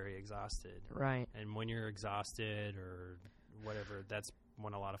very, very exhausted. Right. And when you're exhausted or whatever, that's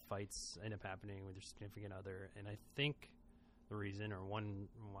when a lot of fights end up happening with your significant other. And I think the reason, or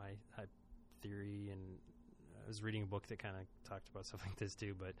my theory, and I was reading a book that kind of talked about stuff like this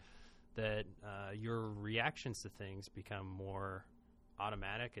too, but that your reactions to things become more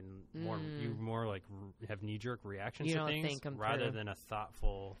automatic and more like have knee-jerk reactions to things rather than a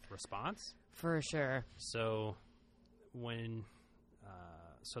thoughtful response. For sure. So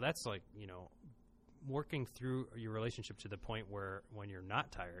so that's like, working through your relationship to the point where when you're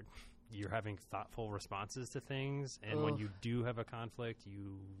not tired, you're having thoughtful responses to things. And when you do have a conflict,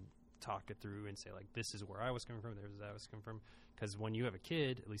 you talk it through and say, like, this is where I was coming from, there's that I was coming from. Because when you have a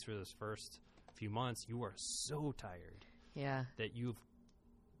kid, at least for those first few months, you are so tired. Yeah. That you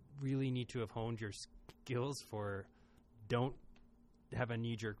really need to have honed your skills for don't have a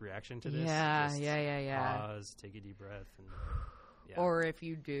knee-jerk reaction to this. Yeah, Just yeah. Pause, take a deep breath. And, yeah. Or if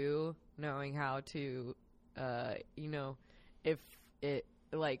you do, knowing how to, if it,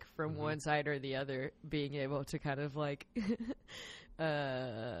 like, from one side or the other, being able to kind of, like,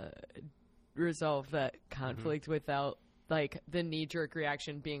 resolve that conflict without, like, the knee-jerk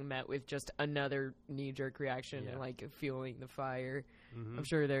reaction being met with just another knee-jerk reaction, like fueling the fire. I'm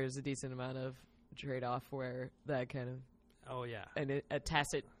sure there's a decent amount of trade-off where that kind of... Oh, yeah. And a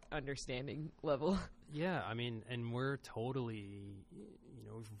tacit understanding level. Yeah, I mean, and we're totally,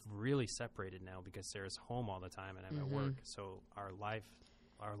 we've really separated now because Sarah's home all the time and I'm at work. So our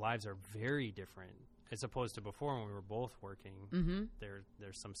lives are very different as opposed to before when we were both working.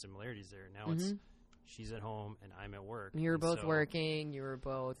 There's some similarities there. Now it's she's at home and I'm at work. You were both working. You were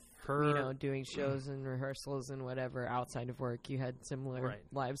both, doing shows and rehearsals and whatever outside of work. You had similar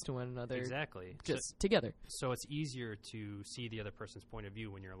lives to one another. Exactly. Just together. So it's easier to see the other person's point of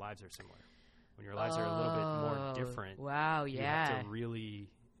view when your lives are similar. When your lives are a little bit more different. Wow, yeah. You have to really,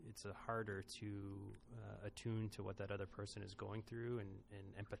 it's harder to attune to what that other person is going through and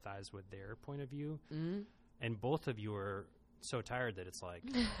empathize with their point of view. And both of you are so tired that it's like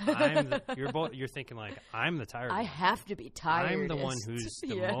you're thinking like, I'm the tired one. I have to be tired. I'm the one who's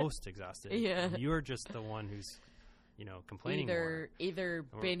the most exhausted. Yeah. You're just the one who's complaining more. Either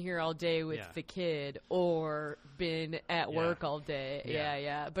been here all day with the kid or been at work all day.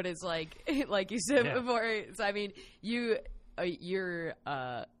 Yeah. But it's like you said before, it's, I mean, you're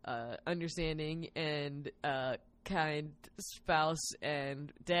understanding and kind spouse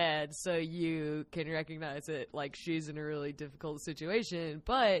and dad, so you can recognize it like she's in a really difficult situation.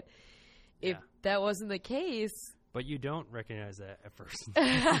 But if that wasn't the case, but you don't recognize that at first.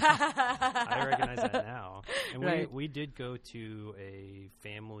 I recognize that now. And we did go to a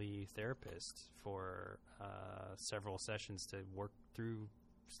family therapist for several sessions to work through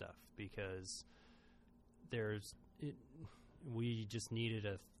stuff because we just needed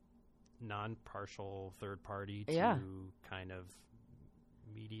a non-partial third party to kind of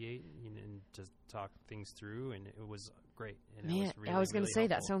mediate and just talk things through, and it was great. And man, it was really, I was going to really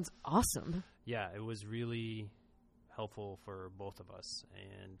say helpful. That sounds awesome. Yeah, it was really helpful for both of us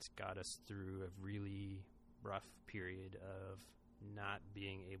and got us through a really rough period of not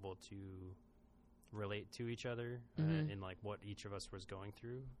being able to relate to each other in like what each of us was going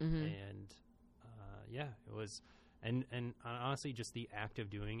through. And it was, and honestly, just the act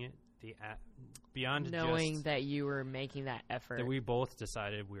of doing it, beyond knowing just that you were making that effort, that we both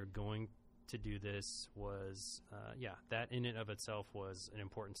decided we were going to do this was, that in and of itself was an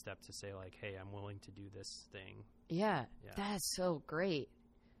important step to say like, hey, I'm willing to do this thing. Yeah. That's so great.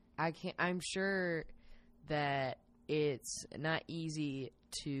 I'm sure that it's not easy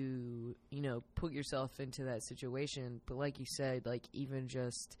to, put yourself into that situation. But like you said, like even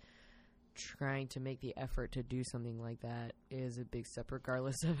just trying to make the effort to do something like that is a big step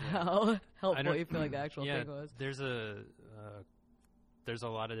regardless of how helpful you feel like the actual thing was. There's a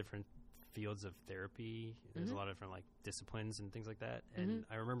lot of different fields of therapy. There's a lot of different like disciplines and things like that. And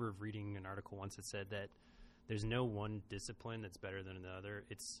I remember reading an article once that said that there's no one discipline that's better than another.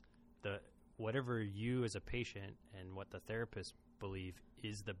 It's whatever you as a patient and what the therapist believe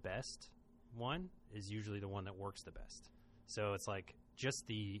is the best one is usually the one that works the best. So it's like just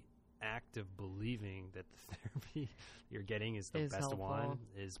the act of believing that the therapy you're getting is the best helpful. one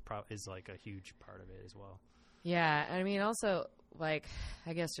is like a huge part of it as well. Yeah, I mean, also, like,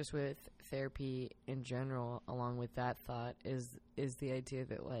 I guess just with therapy in general, along with that thought, is the idea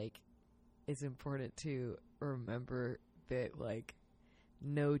that, like, it's important to remember that, like,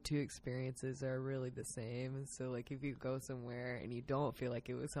 no two experiences are really the same. So, like, if you go somewhere and you don't feel like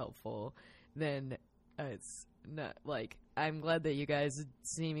it was helpful, then it's not like, I'm glad that you guys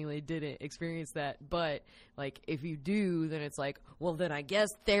seemingly didn't experience that, but like if you do, then it's like, well, then I guess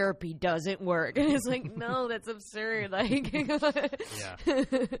therapy doesn't work. And it's like, no, that's absurd. Like, yeah,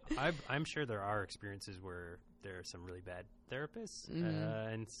 I'm sure there are experiences where there are some really bad therapists,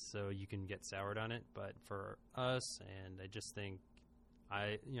 and so you can get soured on it. But for us, and I just think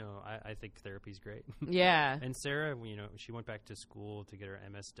I think therapy's great. Yeah. And Sarah, she went back to school to get her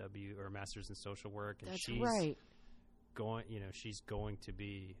MSW or Master's in Social Work, and That's she's right. she's going to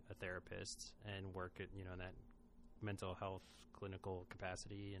be a therapist and work at, in that mental health clinical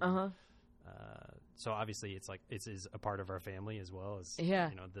capacity. And, so obviously it's like, it is a part of our family as well as,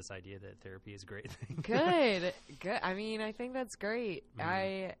 this idea that therapy is a great thing. Good. I mean, I think that's great.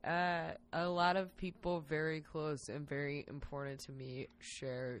 A lot of people very close and very important to me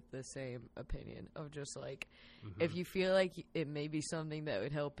share the same opinion of just like, if you feel like it may be something that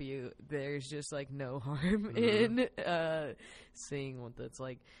would help you, there's just like no harm in seeing what that's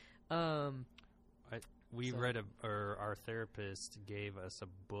like. Our therapist gave us a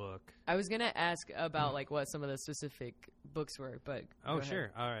book. I was going to ask about like what some of the specific books were, but oh,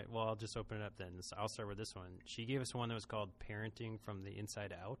 sure. All right. Well, I'll just open it up then. I'll start with this one. She gave us one that was called Parenting from the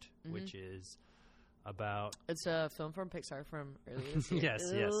Inside Out, which is about... It's a film from Pixar from earlier this year. Yes.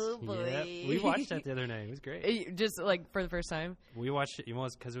 Oh, boy. Yep. We watched that the other night. It was great. Just like for the first time? We watched it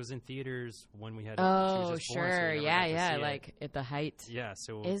because it was in theaters when we had Oh, she was sure. Born, so yeah. Like at the height. Yeah.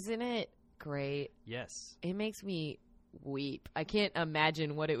 So isn't it great? Yes. It makes me weep. I can't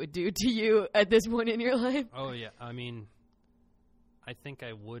imagine what it would do to you at this point in your life. Oh, yeah. I mean, I think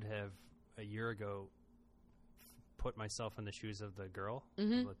I would have a year ago put myself in the shoes of the girl,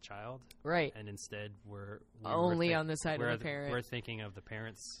 the child. Right. And instead we're only on the side of the parent. We're thinking of the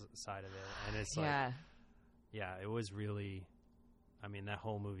parent's side of it. And it's like, yeah, it was really, I mean, that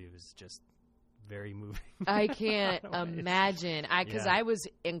whole movie was just very moving. I can't imagine. Because I was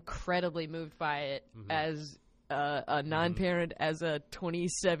incredibly moved by it as a non-parent, as a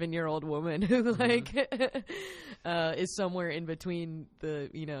 27-year-old woman who is somewhere in between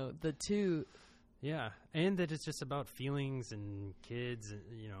the two. Yeah, and that it's just about feelings and kids, and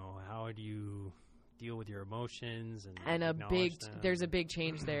how do you deal with your emotions and there's a big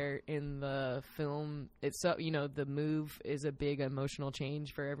change there in the film. It's the move is a big emotional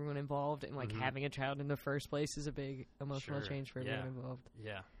change for everyone involved, and like having a child in the first place is a big emotional change for everyone involved.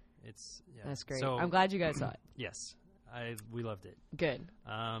 Yeah, that's great. So, I'm glad you guys saw it. Yes, we loved it. Good.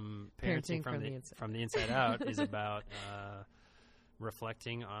 Parenting from the Inside Out is about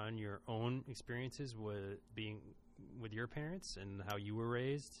reflecting on your own experiences with your parents and how you were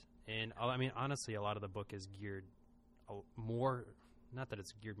raised. And I mean, honestly, a lot of the book is geared more, not that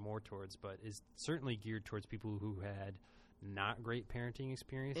it's geared more towards, but is certainly geared towards people who had not great parenting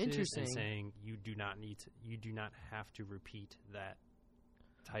experiences. Interesting. And saying you do not have to repeat that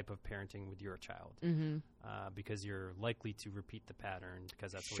type of parenting with your child, because you're likely to repeat the pattern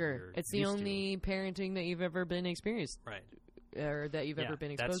because that's what you're it's the only parenting that you've ever been experienced, right? Or that you've ever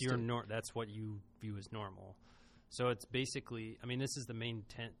been exposed to. That's what you view as normal. So it's basically, I mean, this is the main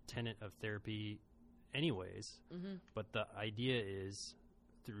tenet of therapy anyways, but the idea is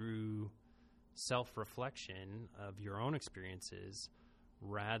through self-reflection of your own experiences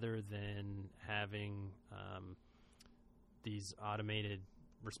rather than having these automated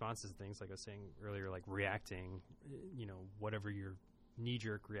responses, things like I was saying earlier, like reacting, whatever your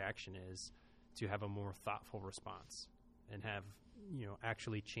knee-jerk reaction is, to have a more thoughtful response and have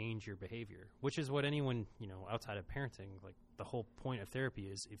actually change your behavior, which is what anyone, outside of parenting, like the whole point of therapy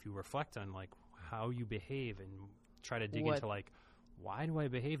is if you reflect on like how you behave and try to dig into like, why do I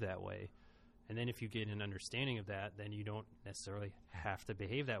behave that way? And then if you get an understanding of that, then you don't necessarily have to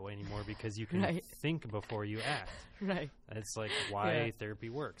behave that way anymore because you can think before you act. Right. It's like why therapy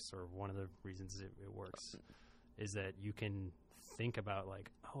works, or one of the reasons it works is that you can think about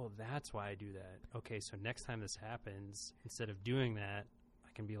like, oh, that's why I do that. Okay, so next time this happens, instead of doing that, I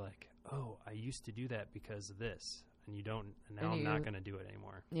can be like, oh, I used to do that because of this, and you don't. And now I'm not going to do it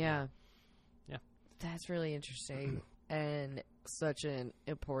anymore. Yeah. Yeah. That's really interesting and such an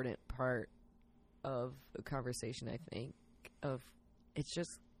important part of the conversation. I think it's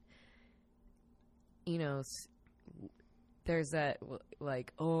just there's that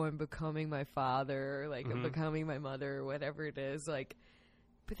like, oh, I'm becoming my father, or like I'm becoming my mother, or whatever it is, like,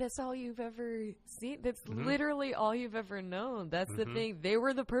 but that's all you've ever seen. That's literally all you've ever known. That's the thing. They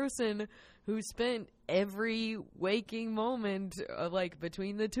were the person who spent every waking moment like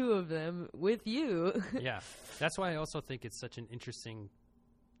between the two of them with you. Yeah. That's why I also think it's such an interesting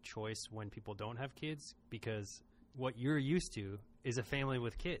choice when people don't have kids, because what you're used to is a family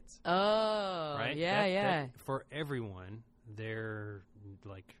with kids. Oh, right? Yeah, that for everyone, their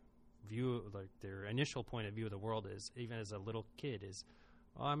their initial point of view of the world is, even as a little kid, is,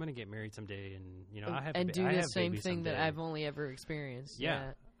 oh, I'm going to get married someday, and I have and do I the have same thing someday. that I've only ever experienced.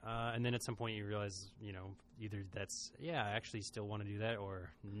 Yeah. And then at some point you realize, either that's, I actually still want to do that,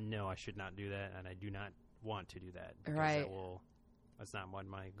 or no, I should not do that, and I do not want to do that. Because that's not one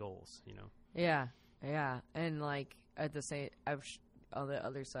of my goals, Yeah. And like at the same, on the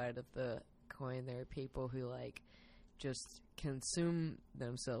other side of the coin, there are people who like just consume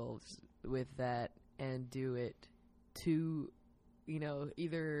themselves with that and do it too,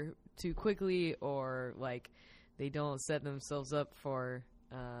 either too quickly, or like they don't set themselves up for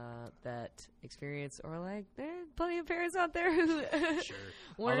that experience, or like there are plenty of parents out there who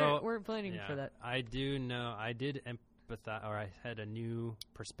weren't planning for that. I do know, I did empathize, or I had a new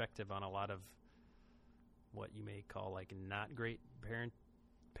perspective on a lot of what you may call like not great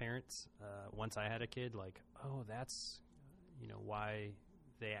parents. Once I had a kid, like, oh, that's why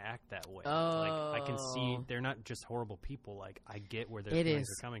they act that way. Like, I can see they're not just horrible people. Like, I get where their feelings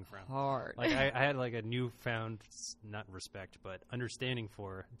are coming from. Hard. Like, I had like a newfound, not respect, but understanding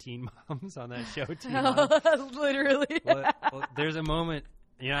for teen moms on that show. Teen Moms. Literally. Well, there's a moment.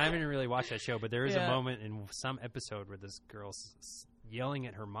 I haven't really watched that show, but there is a moment in some episode where this girl's yelling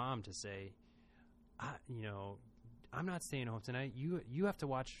at her mom to say, I'm not staying home tonight. You have to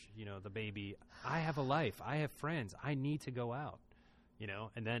watch, the baby. I have a life. I have friends. I need to go out.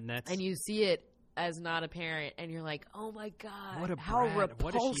 And then and you see it as not a parent, and you're like, oh my God, what how brat.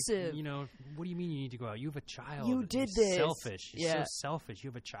 repulsive. What do you mean you need to go out? You have a child. You did You're this. Selfish. You're so selfish. You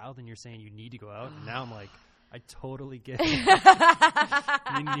have a child, and you're saying you need to go out. And now I'm like, I totally get it.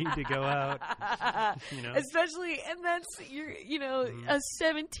 You need to go out, Especially, and that's a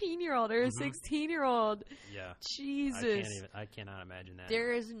 17-year-old or a 16-year-old. Yeah. Jesus. I cannot imagine that.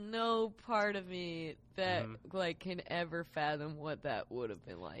 There is no part of me that can ever fathom what that would have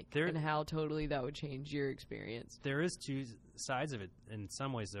been like, and how totally that would change your experience. There is two sides of it in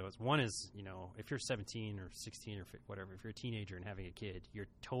some ways, though. One is, if you're 17 or 16 or whatever, if you're a teenager and having a kid, you're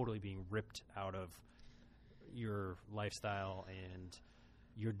totally being ripped out of your lifestyle, and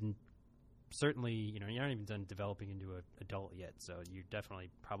you're certainly, you're not even done developing into an adult yet, so you're definitely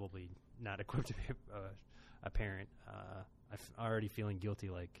probably not equipped to be a parent. I'm already feeling guilty,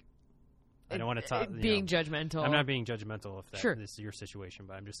 like, I don't want to talk. Being judgmental. I'm not being judgmental if Sure. this is your situation,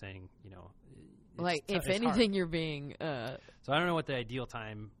 but I'm just saying, like, if anything, hard. You're being... So I don't know what the ideal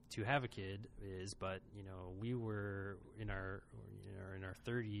time to have a kid is, but, we were in our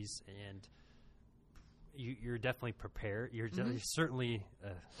 30s, and you're definitely prepared. You're certainly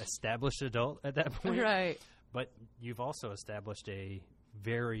an established adult at that point. Right. But you've also established a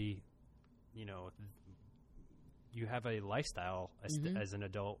very, you have a lifestyle as an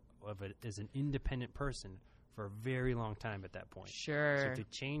adult, as an independent person for a very long time at that point. Sure. So to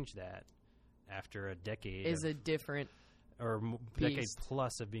change that after a decade is a different or decade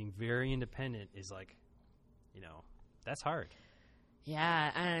plus of being very independent is like, that's hard.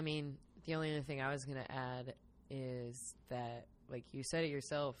 Yeah, and I mean, the only other thing I was going to add is that, like you said it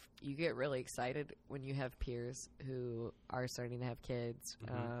yourself, you get really excited when you have peers who are starting to have kids,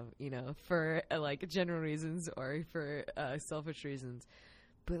 for like general reasons or for selfish reasons.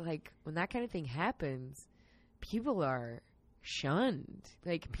 But like when that kind of thing happens, people are shunned.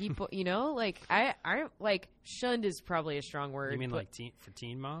 Like people, like I like shunned is probably a strong word. You mean like for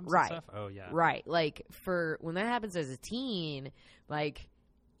teen moms right. and stuff? Oh yeah. Right. Like for when that happens as a teen, like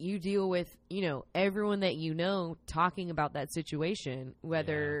you deal with, everyone that talking about that situation,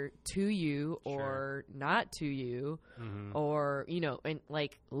 whether to you or not to you, or, and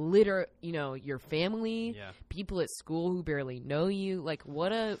like your family, people at school who barely know you. Like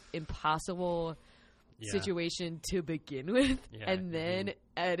what a impossible situation to begin with. Yeah. And then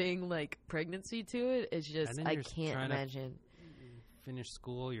adding like pregnancy to it is just, I can't imagine. Finish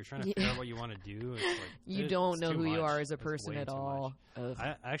school, you're trying to figure out what you want to do. It's like, you don't know who you are as a person at all.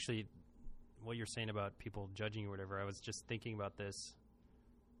 I actually, what you're saying about people judging or whatever, I was just thinking about this.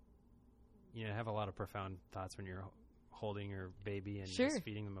 I have a lot of profound thoughts when you're holding your baby and just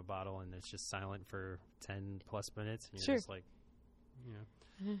feeding them a bottle and it's just silent for 10 plus minutes. And you're just like,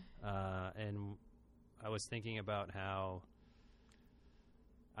 and I was thinking about how,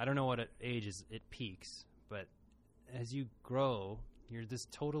 I don't know what age it peaks, but as you grow, you're this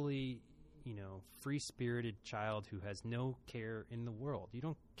totally, free-spirited child who has no care in the world. You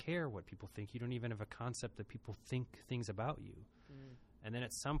don't care what people think. You don't even have a concept that people think things about you. And then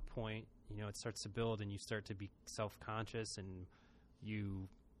at some point, it starts to build and you start to be self-conscious and you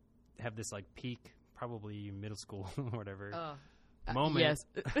have this like peak, probably middle school or whatever, moment. Yes.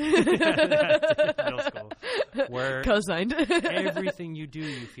 Middle school. Where co-signed. everything you do,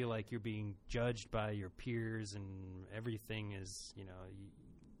 you feel like you're being judged by your peers, and everything is,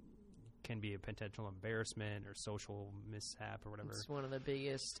 can be a potential embarrassment or social mishap or whatever. It's one of the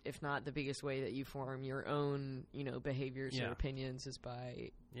biggest, if not the biggest way that you form your own, behaviors or opinions is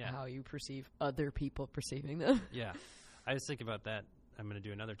by how you perceive other people perceiving them. Yeah. I was thinking about that. I'm going to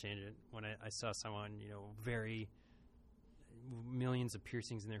do another tangent. When I saw someone, very millions of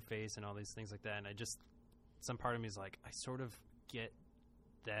piercings in their face and all these things like that, and some part of me is like, I sort of get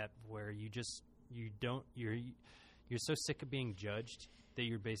that, where you're so sick of being judged that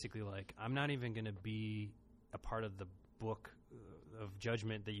you're basically like, I'm not even going to be a part of the book of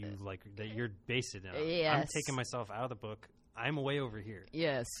judgment that you like, that you're based it on. Yes. I'm taking myself out of the book. I'm way over here.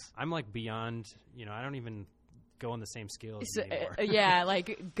 Yes. I'm like beyond, I don't even go on the same scale as you anymore. Yeah,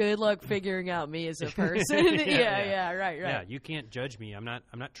 like good luck figuring out me as a person. Right. Yeah, you can't judge me. I'm not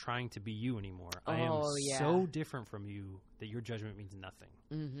trying to be you anymore. I am so different from you that your judgment means nothing.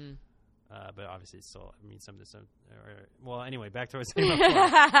 Mm-hmm. But obviously it still means something. Well, anyway, back to what I was saying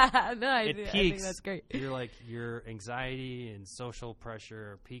before. No, I think that's great. You're like, your anxiety and social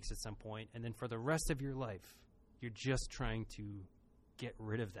pressure peaks at some point, and then for the rest of your life, you're just trying to get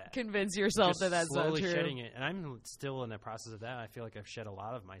rid of that. Convince yourself that that's not slowly true. shedding it. And I'm still in the process of that. I feel like I've shed a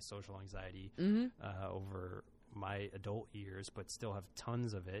lot of my social anxiety over my adult years, but still have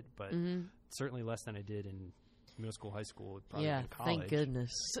tons of it, but certainly less than I did in middle school, high school, probably in college. Thank goodness.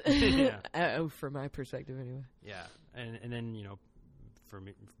 From my perspective anyway. Yeah. And then, for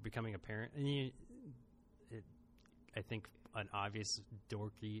becoming a parent, and I think an obvious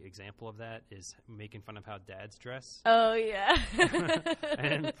dorky example of that is making fun of how dads dress. Oh, yeah.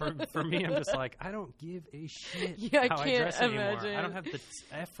 And for me, I'm just like, I don't give a shit I how can't I dress anymore. imagine. I don't have the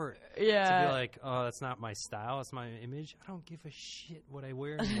effort to be like, oh, that's not my style. It's my image. I don't give a shit what I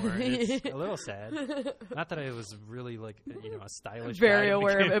wear anymore. And it's a little sad. Not that I was really like, a stylish Very guy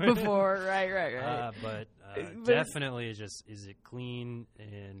aware of it before. Right. But definitely is it clean,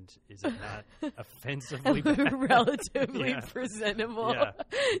 and is it not offensively bad? Relatively presentable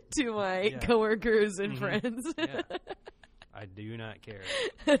to my coworkers and friends. I do not care.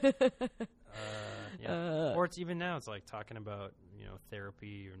 Or it's even now, it's like talking about,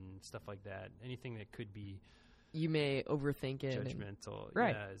 therapy and stuff like that. Anything that could be, you may overthink it. Judgmental.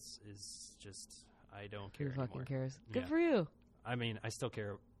 Right. Yeah, is just, I don't care Who anymore. fucking cares? Good for you. I mean, I still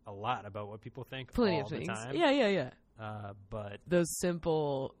care a lot about what people think. Plenty all of things. The time. Yeah. But those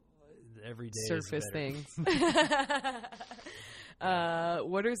simple every day surface things.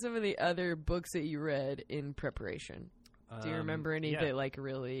 What are some of the other books that you read in preparation? Do you remember any that like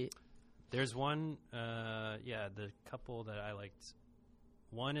really? There's one, the couple that I liked.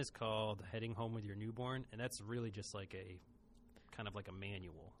 One is called Heading Home with Your Newborn, and that's really just like a kind of like a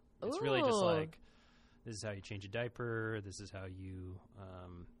manual. It's really just like, this is how you change a diaper. This is how you,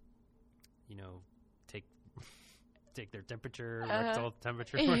 take their temperature, rectal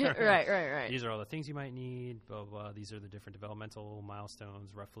temperature. Right. These are all the things you might need, blah, blah, blah. These are the different developmental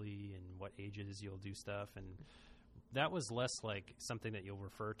milestones roughly, and what ages you'll do stuff. And that was less like something that you'll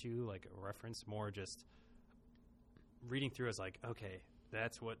refer to, like a reference, more just reading through as like, okay,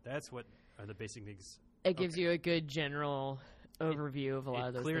 that's what are the basic things. It gives you a good general overview of a lot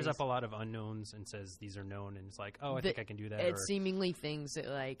of those things. It clears up a lot of unknowns and says these are known, and it's like, oh, I think I can do that. It's seemingly things that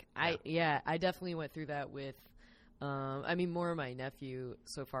like, I definitely went through that with, more of my nephew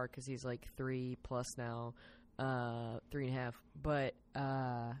so far, because he's like 3+ now, 3.5, but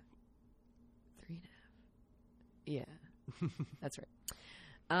 3.5. Yeah, that's right.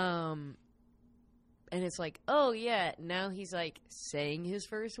 And it's like, oh yeah, now he's like saying his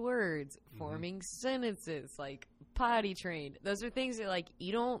first words, forming sentences, like potty trained. Those are things that like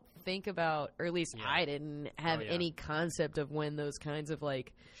you don't think about, or at least I didn't have any concept of when those kinds of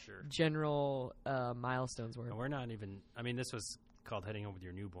like general milestones were. And we're not even. I mean, this was called Heading Home with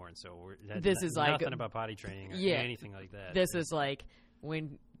Your Newborn, so this is like nothing about potty training or anything like that. This is like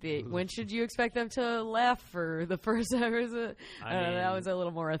when should you expect them to laugh for the first time? That was a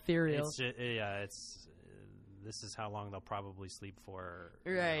little more ethereal. This is how long they'll probably sleep for,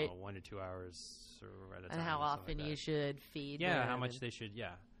 1 to 2 hours or at a time. And how often you should feed them. How much they should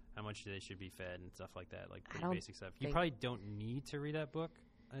be fed and stuff like that, like pretty basic stuff. You probably don't need to read that book.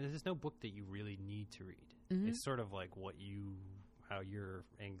 There's no book that you really need to read. Mm-hmm. It's sort of like how your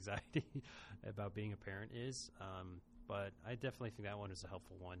anxiety about being a parent is. But I definitely think that one is a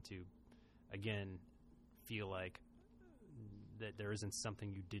helpful one to, again, feel like that there isn't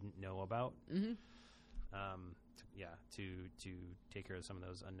something you didn't know about. Mm-hmm. To take care of some of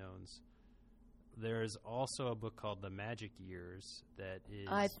those unknowns. There's also a book called The Magic Years that is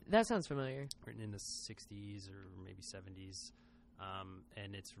that sounds familiar. Written in the 60s or maybe 70s,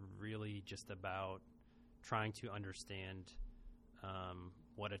 and it's really just about trying to understand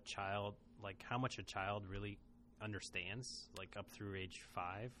what a child, like how much a child really understands, like up through age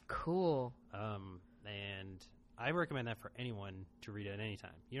 5. Cool. And I recommend that for anyone to read at any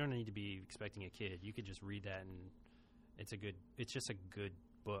time. You don't need to be expecting a kid. You could just read that, and it's just a good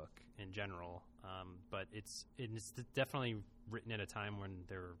book in general. But it's definitely written at a time when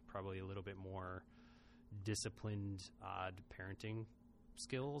there were probably a little bit more disciplined, odd parenting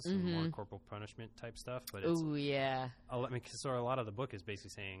skills and more corporal punishment type stuff. But oh yeah. So a lot of the book is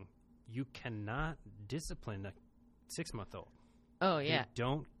basically saying you cannot discipline a 6-month-old. Oh yeah. They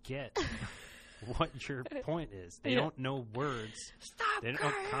don't get what your point is. They don't know words. Stop. They don't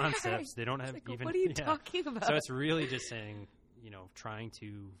know concepts. They don't have like, even. What are you talking about? So it's really just saying, trying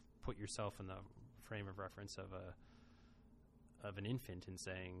to put yourself in the frame of reference of an infant and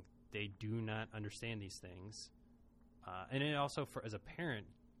saying they do not understand these things, and it also, as a parent,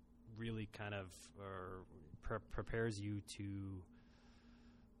 really kind of prepares you to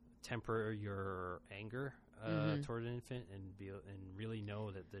temper your anger toward an infant and really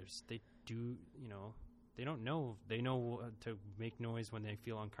know that they don't know. They know to make noise when they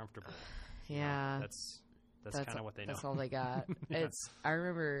feel uncomfortable. Yeah, that's kind of what they know. That's all they got. Yeah. I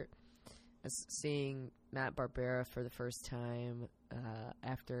remember seeing Matt Barbera for the first time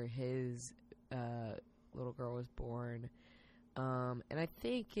after his little girl was born, and I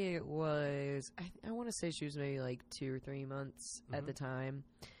think it was I want to say she was maybe like 2 or 3 months at the time,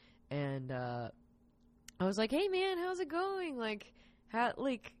 and I was like, "Hey man, how's it going? Like,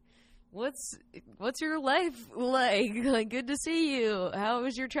 what's your life like? Like, good to see you. How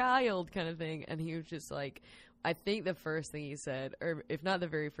was your child?" kind of thing. And he was just like, I think the first thing he said, or if not the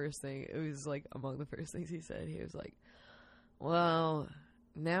very first thing, it was like among the first things he said. He was like, "Well,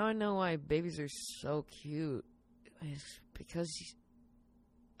 now I know why babies are so cute. It's because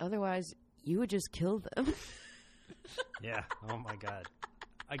otherwise you would just kill them." Yeah. Oh my God.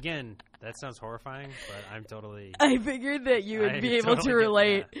 Again, that sounds horrifying, but I'm totally... I figured that you would be able to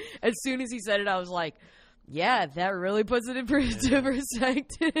relate. As soon as he said it, I was like, yeah, that really puts it in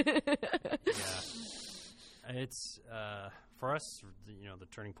perspective. Yeah. It's, for us, the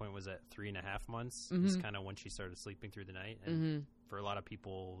turning point was at 3.5 months. It's kind of when she started sleeping through the night. And for a lot of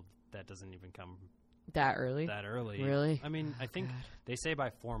people, that doesn't even come... That early? Really? I mean, I think they say by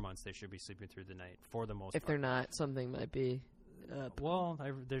 4 months they should be sleeping through the night, for the most part. If they're not, something might be... Well,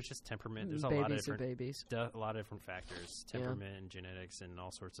 there's just temperament. There's a lot of different factors, temperament and genetics and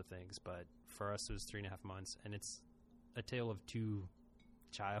all sorts of things. But for us, it was 3.5 months, and it's a tale of two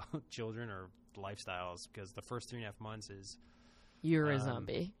children or lifestyles. Because the first 3.5 months is you're a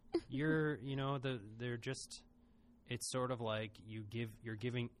zombie. They're just. It's sort of like you're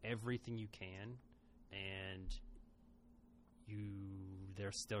giving everything you can, and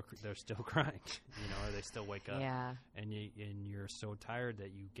they're still crying, or they still wake up, and you're so tired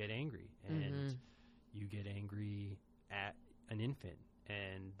that you get angry, and you get angry at an infant,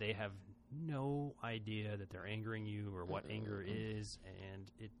 and they have no idea that they're angering you or what anger is,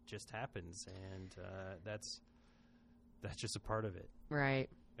 and it just happens, and that's just a part of it, right?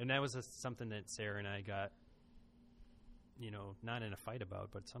 And that was something that Sarah and I got, not in a fight about,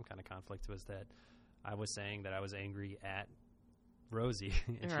 but some kind of conflict, was that I was saying that I was angry at Rosie,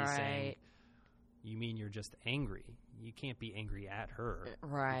 and she's saying, "You mean you're just angry? You can't be angry at her.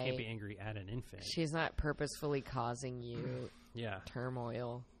 Right? You can't be angry at an infant. She's not purposefully causing you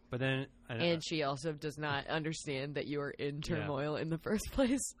turmoil." But then, and she also does not understand that you are in turmoil in the first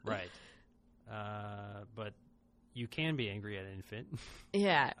place. Right. But you can be angry at an infant.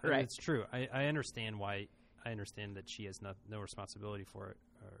 Yeah, right. It's true. I understand why. I understand that she has no responsibility for it,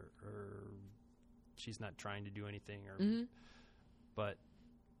 or she's not trying to do anything, or. But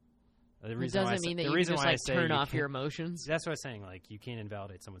the reason it doesn't mean that you can just turn off your emotions. That's what I was saying. Like, you can't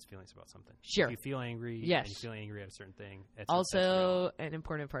invalidate someone's feelings about something. Sure. If you feel angry, and you feel angry at a certain thing. Also, an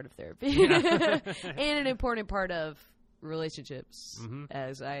important part of therapy, and an important part of relationships,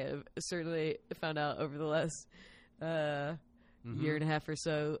 as I have certainly found out over the last year and a half or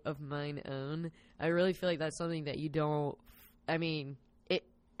so of mine own. I really feel like that's something that you don't. I mean.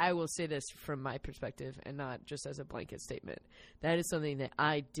 I will say this from my perspective and not just as a blanket statement. That is something that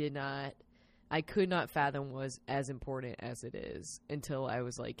I could not fathom was as important as it is until I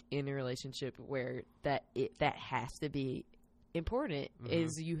was like in a relationship where that has to be important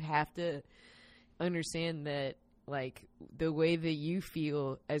is you have to understand that like the way that you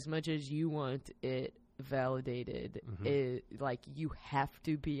feel as much as you want it validated is like you have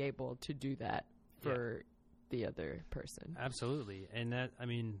to be able to do that for the other person. Absolutely. And that, I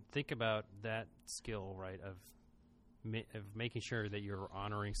mean, think about that skill, right, of making sure that you're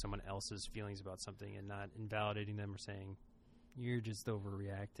honoring someone else's feelings about something and not invalidating them or saying, you're just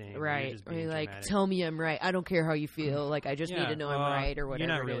overreacting. Right. You're just being like, dramatic. tell me I'm right. I don't care how you feel. Like, I just need to know I'm right or whatever.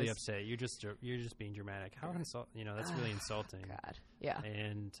 You're not really it is. upset. You're just being dramatic. How that's really insulting. God. Yeah.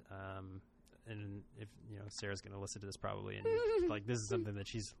 And if, Sarah's going to listen to this probably, and like, this is something that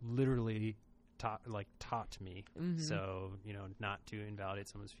she's literally taught me. Mm-hmm. So, not to invalidate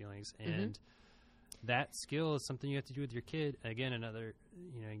someone's feelings. And that skill is something you have to do with your kid. Again, another,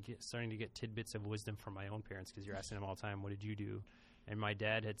 starting to get tidbits of wisdom from my own parents, because you're asking them all the time, what did you do? And my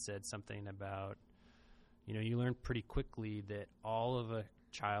dad had said something about, you learn pretty quickly that all of a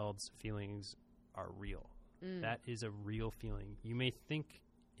child's feelings are real. That is a real feeling. You may think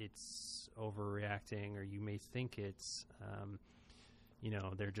it's overreacting, or you may think it's,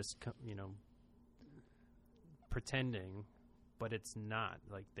 they're just, pretending, but it's not.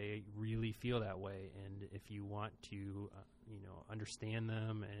 Like, they really feel that way. And if you want to, understand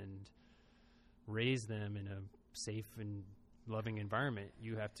them and raise them in a safe and loving environment,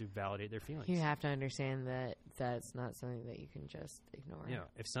 you have to validate their feelings. You have to understand that that's not something that you can just ignore. Yeah.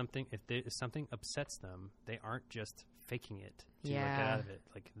 If something upsets them, they aren't just faking it to get out of it.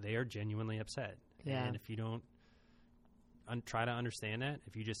 Like, they are genuinely upset. Yeah. And if you don't try to understand that,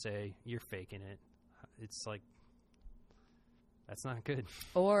 if you just say you're faking it, it's like, that's not good.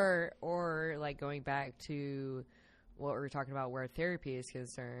 Or like, going back to what we were talking about where therapy is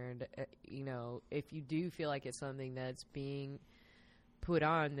concerned, if you do feel like it's something that's being put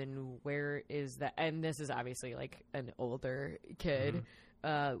on, then where is that? And this is obviously like an older kid.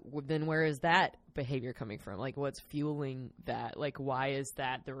 Then where is that behavior coming from? Like, what's fueling that? Like, why is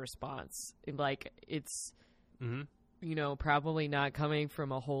that the response? Like, it's... probably not coming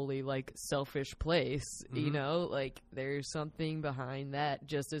from a wholly, like, selfish place, like, there's something behind that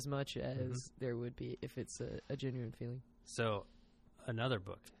just as much as there would be if it's a genuine feeling. So, another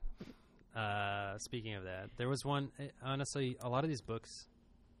book. Speaking of that, there was one, honestly, a lot of these books,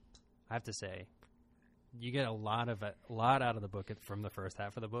 I have to say, you get a lot out of the book from the first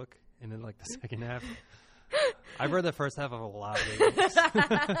half of the book, and then, like, the second half. I've read the first half of a lot of books.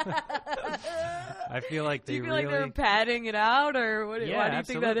 I feel like they really... Do you feel like they're padding it out, or what? Yeah, why do you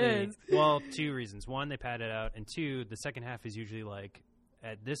think that is? Well, two reasons. One, they pad it out, and two, the second half is usually like,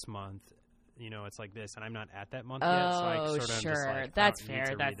 at this month, it's like this, and I'm not at that month yet, so I sort of sure. just like, that's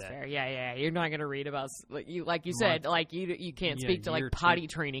fair. That's fair. Yeah. You're not going to read about, like you said, like you can't speak to, like, potty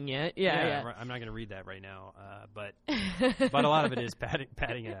training yet. Yeah. I'm not going to read that right now, but a lot of it is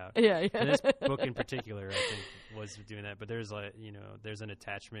padding it out. Yeah. And this book in particular, I think, was doing that. But there's there's an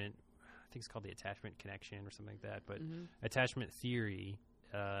attachment. I think it's called the attachment connection or something like that. But attachment theory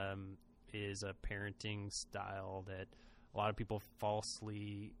is a parenting style that a lot of people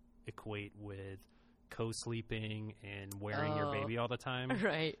falsely equate with co-sleeping and wearing your baby all the time.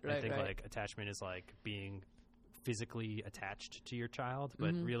 Right. I think like attachment is like being physically attached to your child,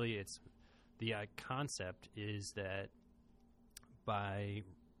 but really it's the concept is that by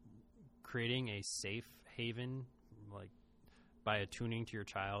creating a safe haven, like by attuning to your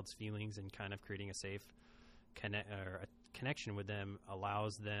child's feelings and kind of creating a safe connection with them,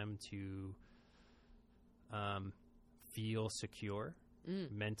 allows them to feel secure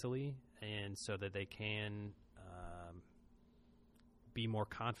mentally, and so that they can be more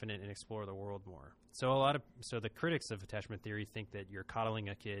confident and explore the world more. So the critics of attachment theory think that you're coddling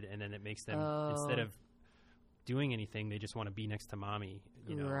a kid, and then it makes them instead of doing anything, they just want to be next to mommy.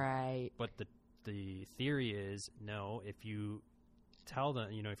 Right. But the theory is no. If you tell them,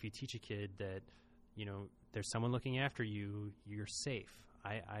 if you teach a kid that, there's someone looking after you, you're safe.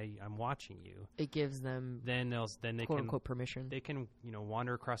 I'm watching you. It gives them they quote can unquote permission. They can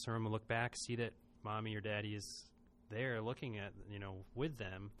wander across the room and look back, see that mommy or daddy is there looking at with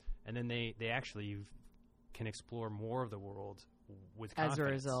them, and then they actually can explore more of the world with confidence. As a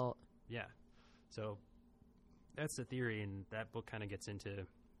result. Yeah. So that's the theory, and that book kind of gets into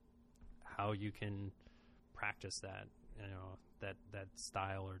how you can practice that that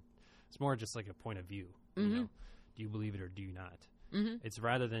style, or it's more just like a point of view. Do you believe it or do you not? It's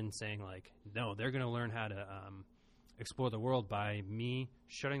rather than saying like, no, they're going to learn how to explore the world by me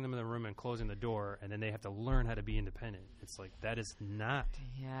shutting them in the room and closing the door, and then they have to learn how to be independent. It's like, that is not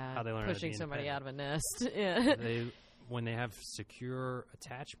how they learn how to be independent. Pushing somebody out of a nest. Yeah. When they have secure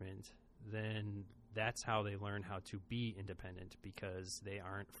attachment, then that's how they learn how to be independent, because they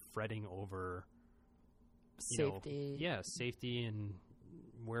aren't fretting over safety. Safety, and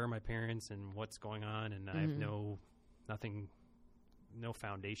where are my parents and what's going on, and I have nothing no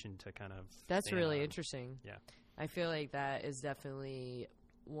foundation to kind of. That's really interesting. Yeah, I feel like that is definitely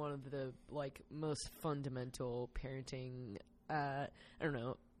one of the like most fundamental parenting. I don't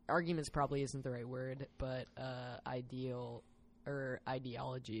know. Arguments probably isn't the right word, but ideal or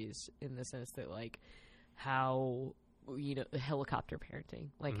ideologies in the sense that like how helicopter parenting,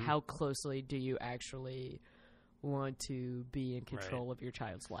 like how closely do you actually want to be in control of your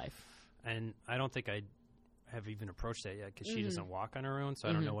child's life? And I don't think I have even approached that yet because she doesn't walk on her own, so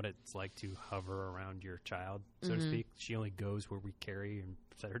I don't know what it's like to hover around your child, so to speak. She only goes where we carry and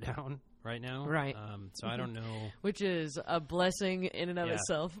set her down right now. Right. So I don't know. Which is a blessing in and of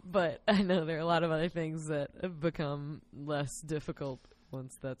itself, but I know there are a lot of other things that have become less difficult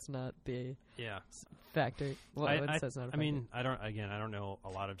once that's not the factor. Well, I don't know a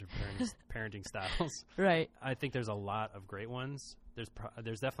lot of different parenting styles. Right. I think there's a lot of great ones.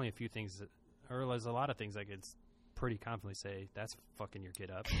 There's definitely a few things or there's a lot of things I could pretty confidently say that's fucking your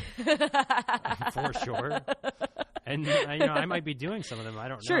kid up for sure. And I might be doing some of them. I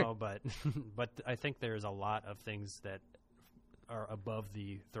don't know, but I think there's a lot of things that are above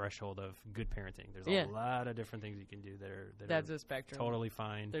the threshold of good parenting. There's a lot of different things you can do that's a spectrum. Totally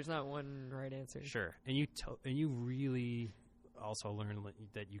fine. There's not one right answer. Sure, and you really also learn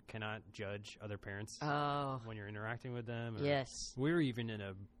that you cannot judge other parents when you're interacting with them. Yes, we were even in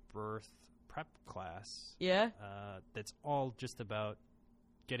a birth prep class. Yeah, that's all just about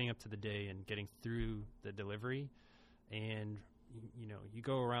getting up to the day and getting through the delivery. And, you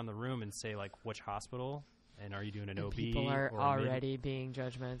go around the room and say, like, which hospital, and are you doing an OB? People are already being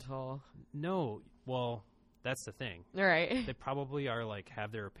judgmental. No. Well, that's the thing. All right. They probably are, like,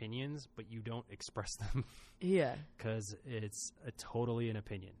 have their opinions, but you don't express them. Yeah. Because it's totally an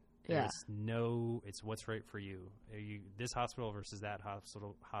opinion. It's what's right for you. Are you this hospital versus that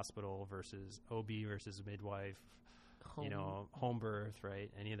hospital versus OB versus midwife, home birth, right?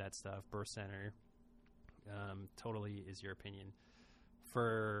 Any of that stuff, birth center. Totally is your opinion.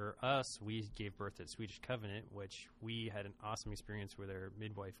 For us, we gave birth at Swedish Covenant, which we had an awesome experience with our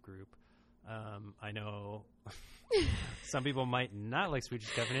midwife group. I know some people might not like Swedish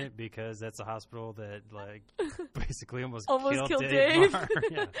Covenant because that's a hospital that like basically almost killed Dave.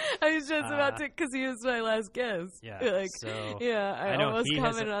 Yeah. I was just about to, because he was my last guest. Yeah, I almost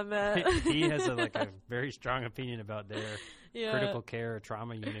commented on that. He has a very strong opinion about their critical care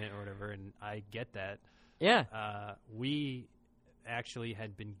trauma unit or whatever, and I get that. Yeah. We actually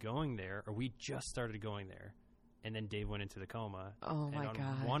had been going there, or we just started going there, and then Dave went into the coma. Oh, my gosh.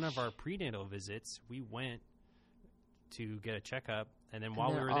 On one of our prenatal visits, we went to get a checkup, and then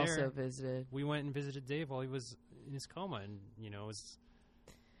while we were there, we went and visited Dave while he was in his coma, and, it was...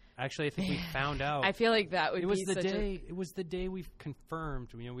 Actually, I think we found out... I feel like that would be such It was the day we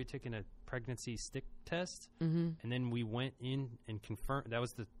confirmed, we'd taken a pregnancy stick test, and then we went in and confirmed... That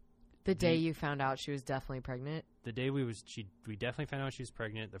was the day you found out she was definitely pregnant? The day we definitely found out she was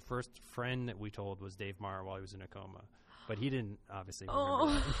pregnant. The first friend that we told was Dave Marr while he was in a coma. But he didn't obviously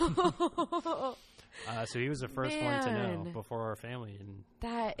remember that. So he was the first one to know before our family. And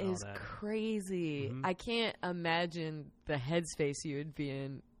that is crazy. Mm-hmm. I can't imagine the headspace you would be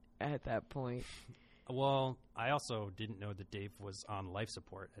in at that point. Well, I also didn't know that Dave was on life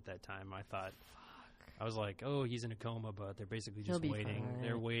support at that time. I was like, oh, he's in a coma, but they're basically just waiting. Fine.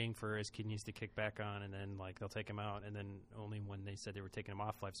 They're waiting for his kidneys to kick back on, and then, they'll take him out. And then only when they said they were taking him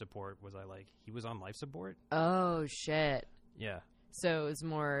off life support was I like, he was on life support? Oh, shit. Yeah. So it was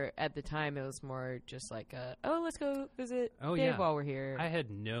more, at the time, it was more just like, let's go visit Dave while we're here. I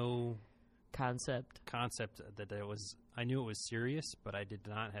had no concept that it was, I knew it was serious, but I did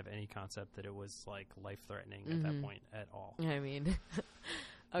not have any concept that it was, life-threatening at that point at all. I mean...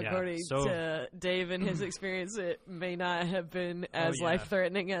 According to Dave and his experience, it may not have been as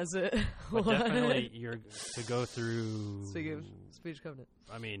life-threatening as it was. Definitely, you're to go through... Speaking of Swedish Covenant.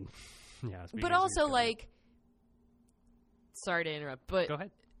 I mean, yeah. But also, sorry to interrupt, but... Go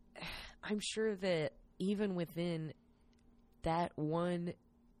ahead. I'm sure that even within that one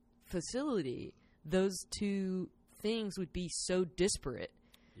facility, those two things would be so disparate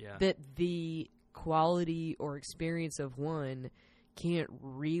that the quality or experience of one... can't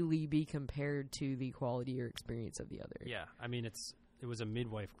really be compared to the quality or experience of the other. Yeah, I mean, it was a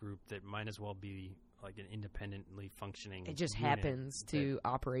midwife group that might as well be like an independently functioning. It just happens to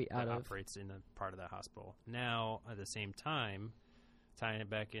operate out of. Operates in a part of the hospital. Now, at the same time, tying it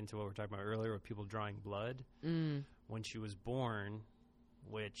back into what we were talking about earlier with people drawing blood, when she was born,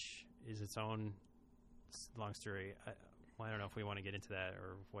 which is its own long story. I don't know if we want to get into that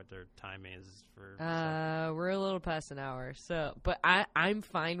or what their time is for. We're a little past an hour, but I'm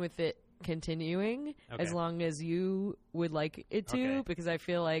fine with it continuing as long as you would like it to, because I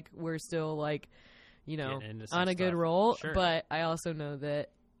feel like we're still like, you know, on a good roll. Sure. But I also know that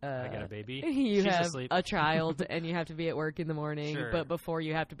I got a baby. You have a child and you have to be at work in the morning. Sure. But before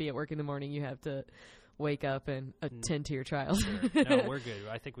you have to be at work in the morning, you have to wake up and attend to your child. Sure. No, we're good.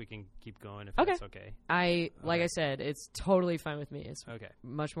 I think we can keep going if that's okay. Like I said, it's totally fine with me. It's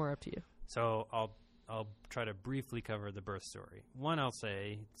much more up to you. So I'll try to briefly cover the birth story. One, I'll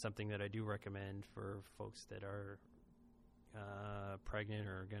say something that I do recommend for folks that are pregnant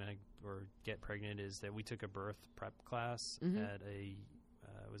or get pregnant is that we took a birth prep class at it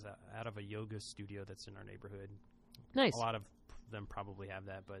was out of a yoga studio that's in our neighborhood. Nice. A lot of them probably have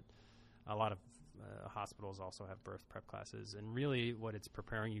that, but a lot of hospitals also have birth prep classes. And really what it's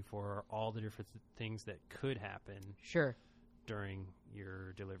preparing you for are all the different things that could happen during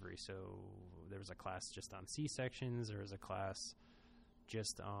your delivery. So there was a class just on C-sections. There was a class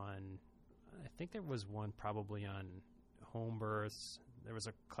just on, I think there was one probably on home births. There was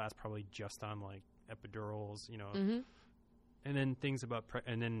a class probably just on like epidurals, you know, and then things about,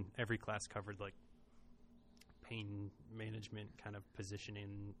 and then every class covered like pain management kind of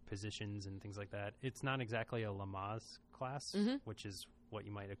positions and things like that. It's not exactly a Lamaze class, which is what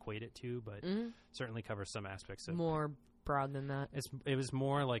you might equate it to, but certainly covers some aspects of more broad than that. It was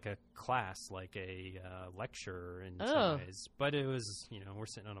more like a class, like a lecture in some ways, but it was, you know, we're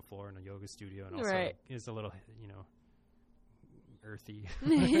sitting on a floor in a yoga studio, and also it's a little, you know, earthy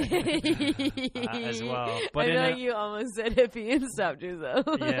as well. But I feel like you almost said hippie and stopped yourself.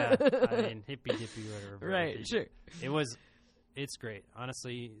 Yeah, I mean hippie, whatever. Right, sure. It's great.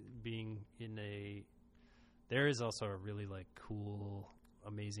 Honestly, being there is also a really like cool,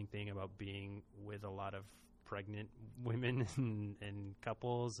 amazing thing about being with a lot of pregnant women and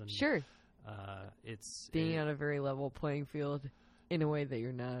couples, and it's being on a very level playing field in a way that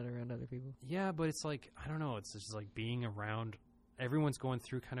you're not around other people. Yeah, but it's like, I don't know, it's just like being around. Everyone's going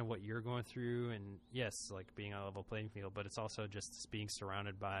through kind of what you're going through, and yes, like being on a level playing field, but it's also just being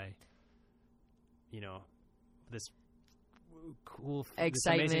surrounded by, you know, this cool,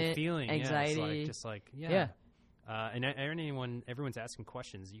 excitement, this amazing feeling, anxiety, and everyone's asking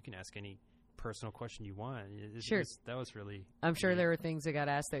questions. You can ask any personal question you want. That was really. I'm sure there were things that got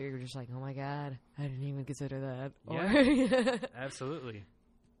asked that you were just like, oh my god, I didn't even consider that. Yeah, absolutely.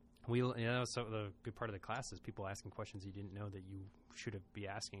 That was the good part of the class is people asking questions you didn't know that you should be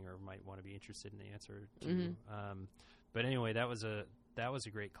asking or might want to be interested in the answer to. But anyway, that was a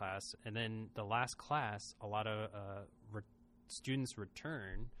great class. And then the last class, a lot of students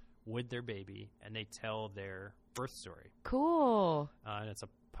return with their baby and they tell their birth story. Cool. And it's a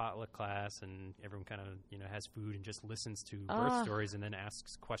potluck class, and everyone kind of, you know, has food and just listens to birth stories and then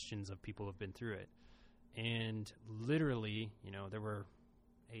asks questions of people who've been through it. And literally, you know, there were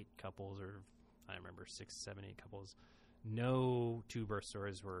 8 couples, or I don't remember, 6, 7, 8 couples. No 2 birth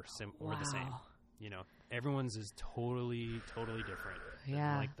stories were the same. You know, everyone's is totally different.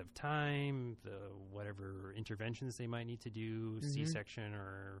 Yeah. The length of time, the whatever interventions they might need to do, C-section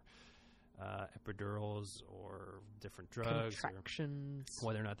or epidurals or different drugs, contractions, or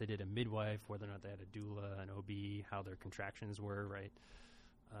whether or not they did a midwife, whether or not they had a doula, an OB, how their contractions were, right?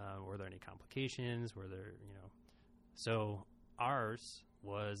 Were there any complications? Were there, you know? So ours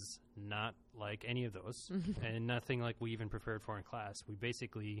was not like any of those, and nothing like we even prepared for in class. We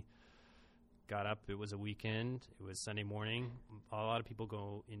basically got up. It was a weekend. It was Sunday morning. A lot of people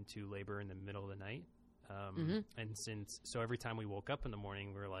go into labor in the middle of the night. And so every time we woke up in the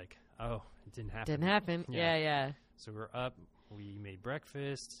morning, we were like, oh, it didn't happen. Yeah. So we're up. We made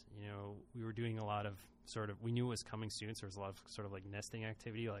breakfast. You know, we were doing a lot of we knew it was coming soon, so there was a lot of sort of like nesting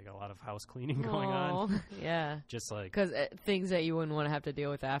activity, like a lot a house cleaning going on. Yeah. Just like. Because things that you wouldn't want to have to deal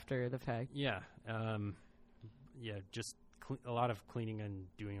with after the fact. Yeah. Just a lot of cleaning and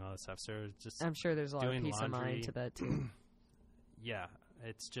doing all that stuff. So just. I'm sure there's a lot of peace of mind to that too. Yeah.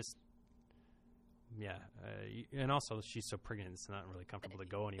 It's just. Yeah, and also she's so pregnant; it's not really comfortable to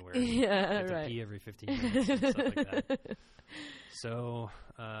go anywhere. Yeah, you have to pee every 15 minutes and stuff like that. So,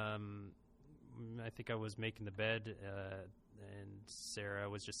 I think I was making the bed, and Sarah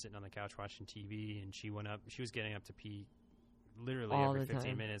was just sitting on the couch watching TV, and she went up. She was getting up to pee literally every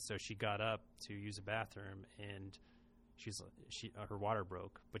 15 minutes. So she got up to use a bathroom, and her water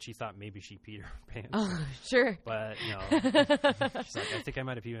broke, but she thought maybe she peed her pants. Oh, sure. But no. She's like, I think I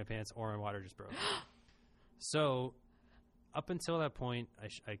might have peed my pants or my water just broke. So up until that point,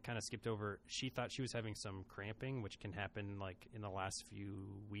 I kind of skipped over. She thought she was having some cramping, which can happen like in the last few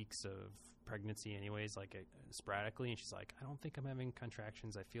weeks of pregnancy anyways, like sporadically. And she's like, I don't think I'm having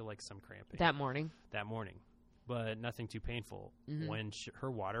contractions. I feel like some cramping. That morning. but nothing too painful. Mm-hmm. When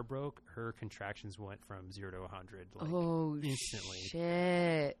her water broke, her contractions went from 0 to 100 instantly.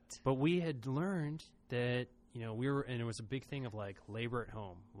 Shit! But we had learned that we were, and it was a big thing of like labor at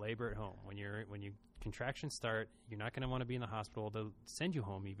home. When you contractions start, you're not going to want to be in the hospital. They'll send you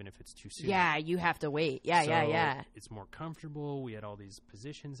home even if it's too soon. Yeah, you have to wait. Yeah. It's more comfortable. We had all these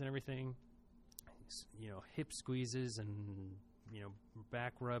positions and everything. Hip squeezes and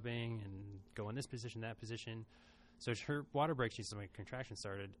back rubbing and go in this position, that position. So her water breaks. She's my contraction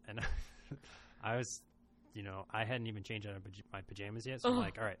started, and I was, I hadn't even changed out of my pajamas yet. So I'm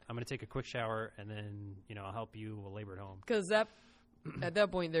like, all right, I'm going to take a quick shower, and then I'll help you. We'll labor at home. Because at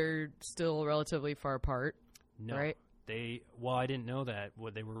that point they're still relatively far apart. No, right? I didn't know that.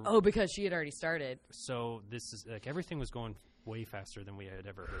 What they were. Oh, because she had already started. So this is like everything was going way faster than we had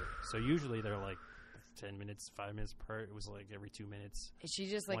ever heard. So usually they're like 10 minutes, 5 minutes apart. It was like every 2 minutes. Is she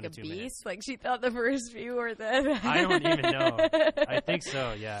just like a 1 to 2 beast? minutes. Like she thought the first few were them? I don't even know. I think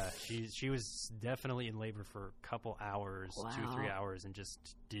so, yeah. She was definitely in labor for a couple hours, wow. 2-3 hours, and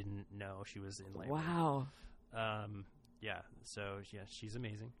just didn't know she was in labor. Wow. Yeah, so yeah, she's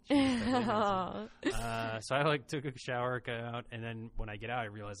amazing. She's definitely amazing. So I took a shower, got out, and then when I get out, I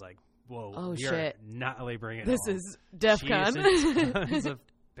realized whoa, we are not laboring at all. This is DEFCON. Tons of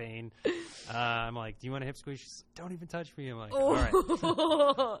pain. I'm like, do you want a hip squeeze? She's like, don't even touch me. I'm like, all right.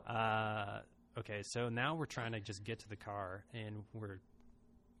 Okay, so now we're trying to just get to the car, and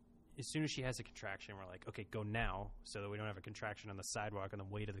as soon as she has a contraction, we're like, okay, go now, so that we don't have a contraction on the sidewalk on the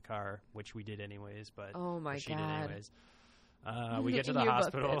way to the car, which we did anyways. But oh my she God. did anyways. We get to the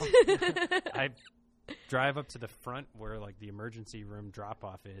hospital. I drive up to the front where the emergency room drop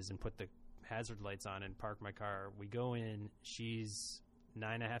off is, and put the hazard lights on and park my car. We go in. She's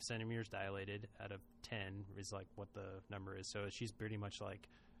 9.5 centimeters dilated out of 10 is what the number is. So she's pretty much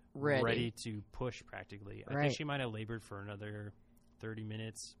ready to push practically. I think she might have labored for another 30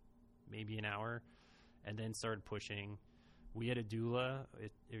 minutes, maybe an hour, and then started pushing. We had a doula.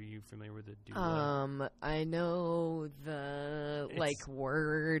 Are you familiar with a doula? I know the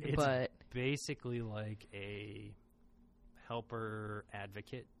word, but basically like a helper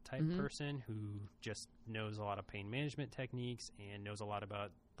advocate type person who just knows a lot of pain management techniques and knows a lot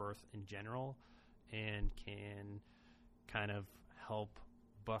about birth in general and can kind of help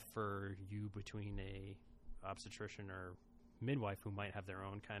buffer you between a obstetrician or midwife who might have their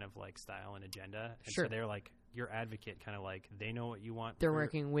own kind of style and agenda. And so they're your advocate, kind of they know what you want. They're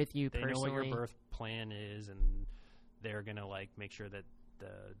working with you personally. They know what your birth plan is, and they're going to make sure that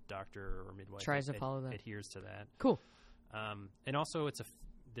the doctor or midwife tries to follow that, adheres to that. Cool. And also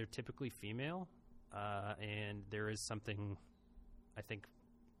they're typically female, and there is something, I think,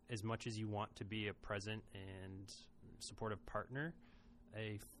 as much as you want to be a present and supportive partner,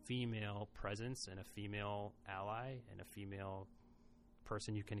 a female presence and a female ally and a female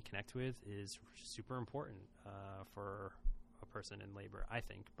person you can connect with is super important for a person in labor, I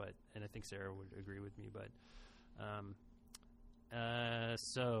think. And I think Sarah would agree with me. But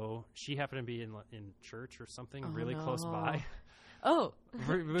so she happened to be in church or something really close by. Oh, it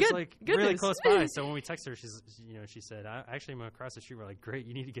was really close by. So when we texted her, she said, "Actually, I'm across the street." We're like, "Great,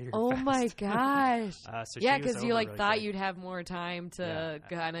 you need to get here." Oh fast. my gosh! So yeah, because you really thought quick. you'd have more time to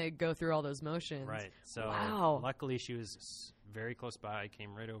kind of go through all those motions, right? So luckily, she was very close by.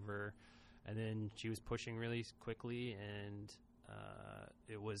 Came right over, and then she was pushing really quickly, and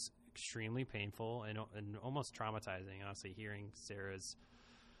it was extremely painful and almost traumatizing. Honestly, hearing Sarah's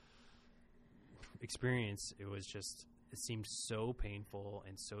experience, it seemed so painful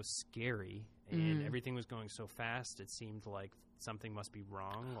and so scary, and everything was going so fast. It seemed like something must be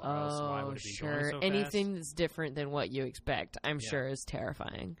wrong, or else why would it be going so fast? Anything that's different than what you expect, I'm sure, is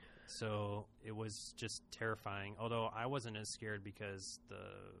terrifying. So it was just terrifying, although I wasn't as scared because the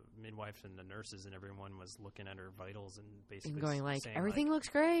midwife and the nurses and everyone was looking at her vitals and basically going saying, everything looks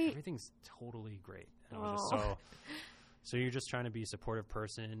great. Everything's totally great. And I was just so you're just trying to be a supportive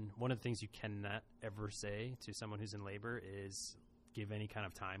person. One of the things you cannot ever say to someone who's in labor is give any kind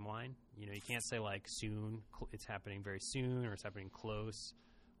of timeline. You can't say soon, it's happening very soon, or it's happening close,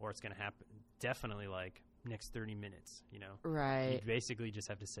 or it's going to happen definitely next 30 minutes, Right. You basically just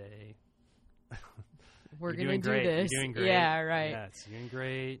have to say, we're going to do this. You're doing great. Yeah, right. Yeah, you're doing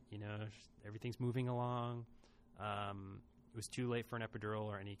great. Everything's moving along. It was too late for an epidural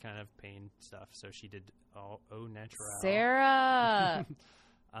or any kind of pain stuff, so she did au naturel. Sarah!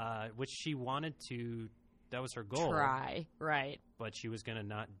 Which she wanted to, that was her goal. Try, right. But she was going to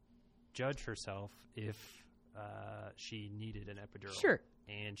not judge herself if she needed an epidural. Sure.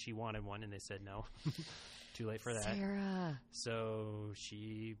 And she wanted one, and they said no. Too late for that. Sarah. So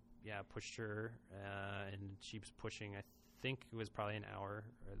she pushed her, and she was pushing. I think it was probably an hour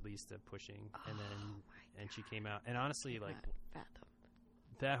at least of pushing, and she came out. And honestly, like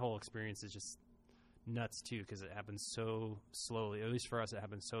that whole experience is just nuts too, because it happens so slowly. At least for us, it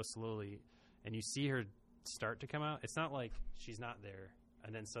happens so slowly, and you see her start to come out. It's not like she's not there,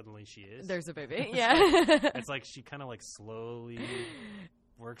 and then suddenly she is. There's a baby. Yeah. It's like she kind of like slowly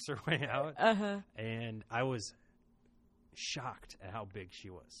works her way out, and I was shocked at how big she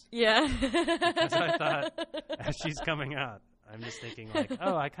was. Yeah. Because I thought, as she's coming out, I'm just thinking like,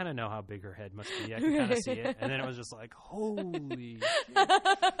 oh, I kind of know how big her head must be. I can kind of see it. And then it was just like, holy shit.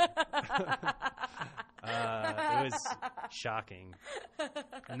 It was shocking.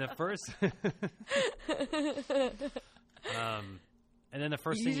 And the first... and then the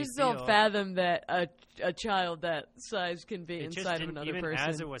first thing you just don't fathom that a child that size can be inside of another person.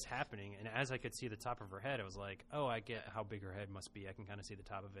 As it was happening, and as I could see the top of her head, I was like, oh, I get how big her head must be. I can kind of see the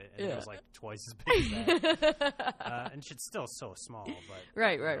top of it. And it was like twice as big as that. And she's still so small. But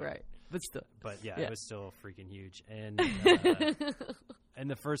Right. But still. But yeah, it was still freaking huge. And and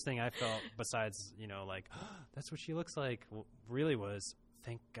the first thing I felt, besides, like, oh, that's what she looks like, really was,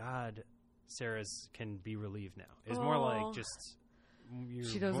 thank God Sarah's can be relieved now. It's more like just...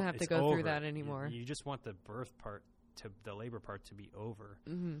 She doesn't have to go through that anymore. You just want the birth part the labor part to be over.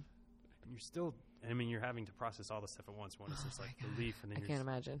 Mm-hmm. You're still, you're having to process all the stuff at once. One is just like relief, and then I can't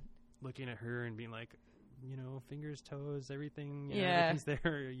imagine looking at her and being like, fingers, toes, everything. Everything's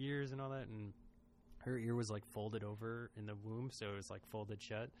there, ears and all that. And her ear was like folded over in the womb, so it was like folded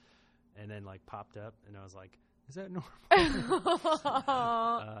shut, and then like popped up, and I was like, is that normal?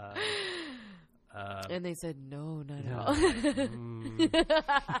 And they said, no, not at all.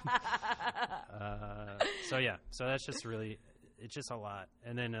 So that's just really, it's just a lot.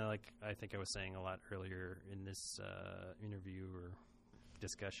 And then, like I think I was saying a lot earlier in this interview or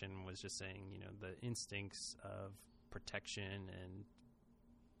discussion, was just saying, the instincts of protection and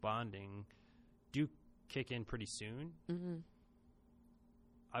bonding do kick in pretty soon. Mm-hmm.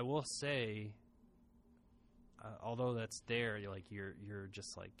 I will say, although that's there, you're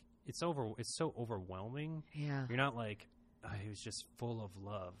just like, it's so overwhelming. Yeah. You're not like, it was just full of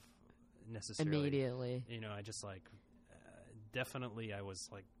love necessarily. Immediately. I just like, definitely I was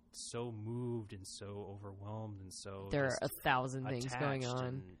like so moved and so overwhelmed and so there are 1,000 things going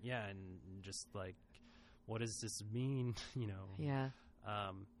on. And just like, what does this mean? Yeah.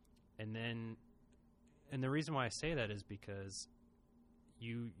 And the reason why I say that is because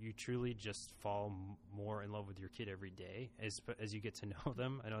you truly just fall more in love with your kid every day as you get to know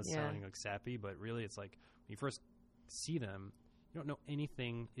them. I know it's sounding like sappy, but really it's like when you first see them, you don't know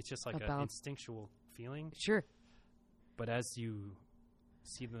anything. It's just like an instinctual feeling. Sure. But as you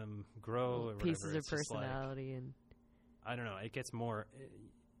see them grow, or pieces whatever, of personality, and I don't know, it gets more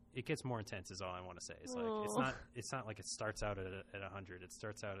intense is all I want to say. It's like it's not like it starts out at 100. It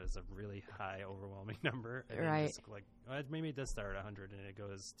starts out as a really high, overwhelming number, and right? It's like, maybe it does start at 100 and it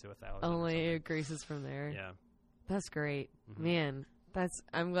goes to 1,000. Only it increases from there. Yeah, that's great, man.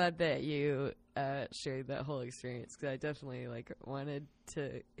 I'm glad that you shared that whole experience, because I definitely wanted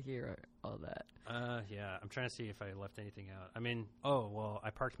to hear all that. Yeah, I'm trying to see if I left anything out. I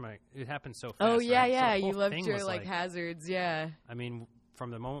parked it happened so fast. Oh yeah, right? yeah, So you left your hazards. Yeah. From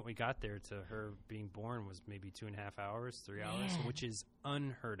the moment we got there to her being born was maybe 2.5 hours, 3 hours, which is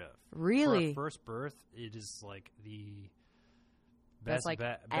unheard of. Really? For a first birth, it is like the best.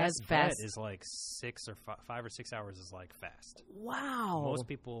 Best bet is like 5 or 6 hours is like fast. Wow. Most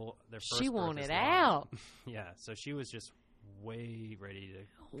people, their first she birth wanted is out. Yeah, so she was just way ready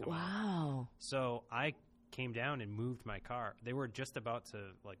to come wow. out. So I came down and moved my car. They were just about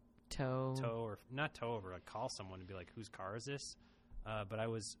to tow or not tow over, call someone and be like, whose car is this? But I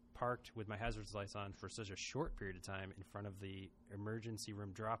was parked with my hazards lights on for such a short period of time in front of the emergency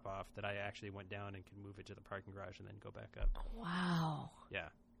room drop-off that I actually went down and could move it to the parking garage and then go back up. Wow. Yeah.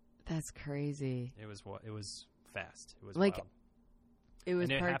 That's crazy. It was fast. It was wild.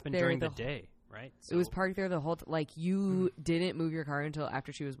 It happened during the day, right? So, it was parked there the whole you didn't move your car until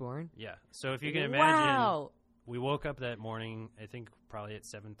after she was born? Yeah. So if you can imagine, we woke up that morning, I think probably at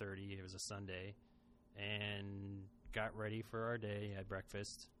 7:30. It was a Sunday, and got ready for our day, had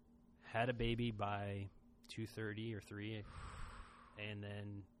breakfast, had a baby by 2:30 or 3, and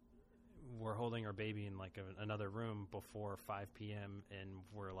then we're holding our baby in another room before 5 p.m. and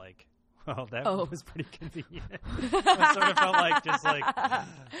we're like, well, that was pretty convenient. It sort of felt like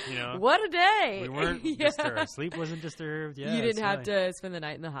what a day. We weren't disturbed. Our sleep wasn't disturbed. Yeah, you didn't have to spend the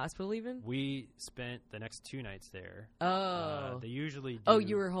night in the hospital even? We spent the next 2 nights there. Oh. They usually do. Oh,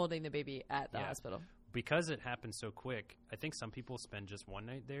 you were holding the baby at the hospital. because it happened so quick, I think some people spend just one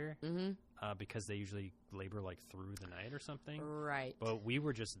night there because they usually labor like through the night or something. Right. But we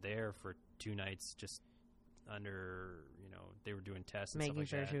were just there for 2 nights, just under, they were doing tests and making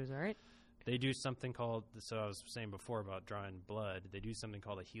stuff like sure she was all right. They do something called, so I was saying before about drawing blood, they do something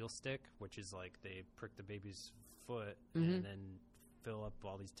called a heel stick, which is like they prick the baby's foot and then fill up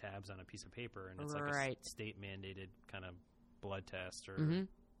all these tabs on a piece of paper, and it's like a state-mandated kind of blood test or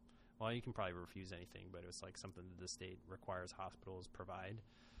well, you can probably refuse anything, but it was like something that the state requires hospitals provide.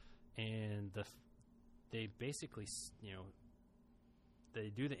 And they basically, they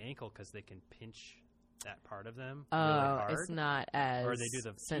do the ankle because they can pinch that part of them really hard. It's not as or they do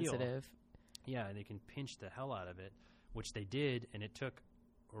the sensitive. Heel. Yeah, and they can pinch the hell out of it, which they did, and it took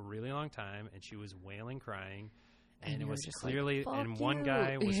a really long time, and she was wailing, crying. And it was clearly, and one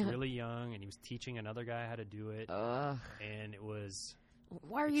guy was really young, and he was teaching another guy how to do it. And it was...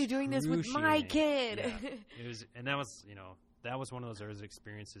 Why are you doing this with my kid? Yeah. It was, and that was one of those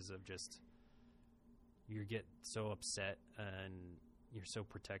experiences of just you get so upset and you're so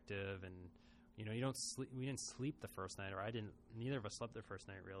protective, and you don't sleep. We didn't sleep the first night, or I didn't. Neither of us slept the first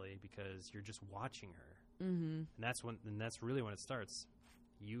night really, because you're just watching her, and that's really when it starts.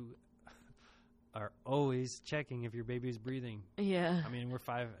 You are always checking if your baby's breathing. Yeah. I mean, we're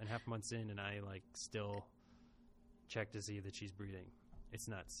 5.5 months in, and I still check to see that she's breathing. It's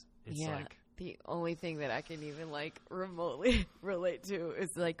nuts. It's like the only thing that I can even remotely relate to is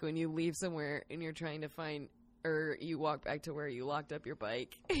when you leave somewhere and you're trying to find, or you walk back to where you locked up your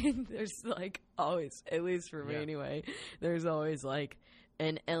bike, and there's always, at least for me anyway, there's always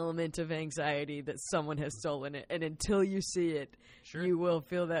an element of anxiety that someone has stolen it, and until you see it, you will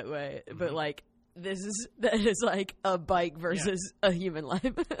feel that way. But that is a bike versus a human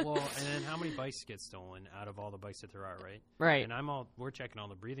life. Well, and then how many bikes get stolen out of all the bikes that there are, right? Right. And we're checking all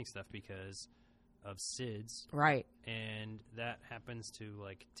the breathing stuff because of SIDS. Right. And that happens to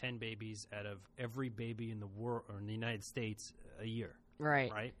 10 babies out of every baby in the world or in the United States a year.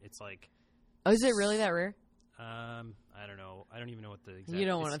 Right. Right? It's oh, is it really that rare? I don't know. I don't even know what the exact... You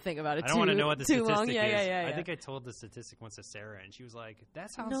don't want to think about it I don't want to know what the statistic long. is. Yeah. I think I told the statistic once to Sarah, and she was like,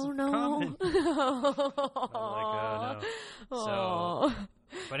 that sounds common. I'm no. So,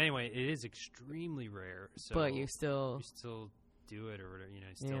 but anyway, it is extremely rare. So but you still do it, or whatever, you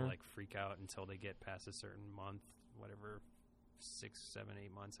still freak out until they get past a certain month, whatever, 6, 7,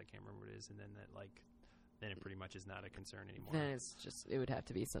 8 months. I can't remember what it is. And then then it pretty much is not a concern anymore. Then it's just, it would have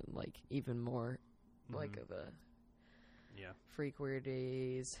to be something even more of a freak weird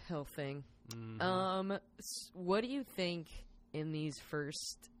days health thing. What do you think in these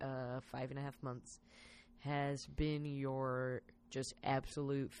first 5.5 months has been your just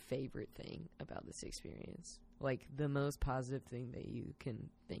absolute favorite thing about this experience? The most positive thing that you can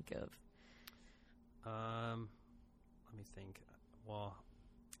think of? Let me think. Well,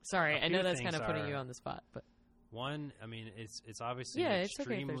 sorry, I know that's kind of putting you on the spot, but one, I mean, it's obviously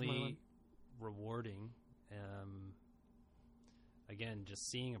extremely rewarding. Again, just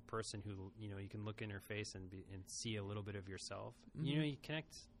seeing a person who you can look in her face and see a little bit of yourself. You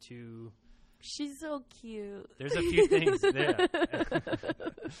connect to. She's so cute. There's a few things there. Thank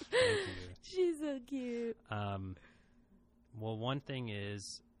you. She's so cute. Well, one thing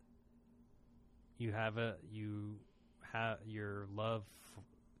is you have your love,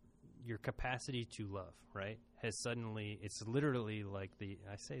 your capacity to love, right? It's literally I've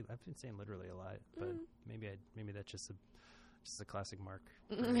been saying literally a lot, but maybe that's just a classic Mark.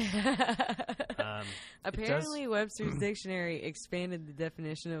 Apparently Webster's dictionary expanded the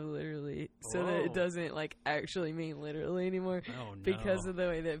definition of literally so that it doesn't actually mean literally anymore. Oh, no. Because of the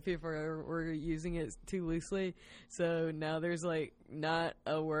way that people were using it too loosely. So now there's not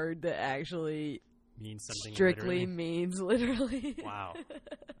a word that actually means something strictly means literally. Wow.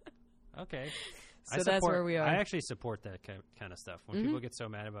 Okay. So that's where we are. I actually support that kind of stuff. When people get so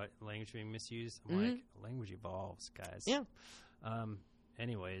mad about language being misused, I'm like, language evolves, guys. Yeah.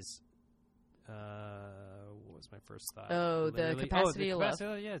 Anyways, what was my first thought? The capacity of love.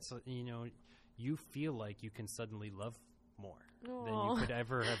 Yeah, it's you feel like you can suddenly love more Aww. than you could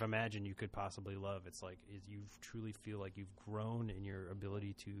ever have imagined you could possibly love. It's you truly feel like you've grown in your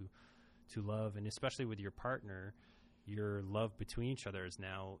ability to love, and especially with your partner, your love between each other is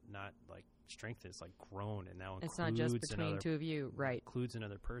now not strengthened. It's grown, and now it's not just between two of you, right? Includes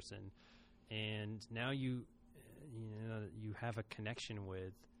another person, and now you have a connection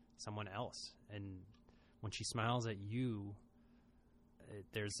with someone else, and when she smiles at you,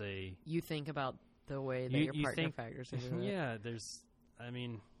 you think about the way that your partner factors into it. Yeah,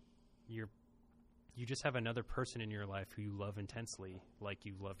 you just have another person in your life who you love intensely, like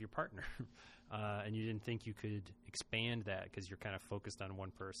you love your partner. And you didn't think you could expand that because you're kind of focused on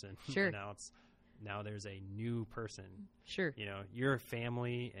one person. Sure. And now there's a new person. Sure. You know, your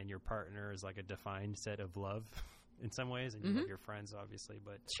family and your partner is like a defined set of love in some ways, and you love your friends, obviously.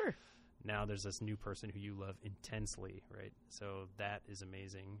 But sure. Now there's this new person who you love intensely, right? So that is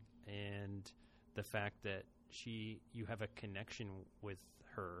amazing. And the fact that you have a connection with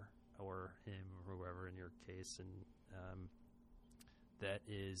her or him or whoever in your case, and that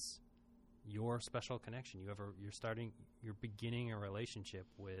is your special connection. You're beginning a relationship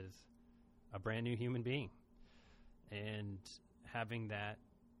with a brand new human being, and having that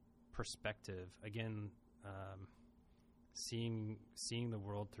perspective again, seeing the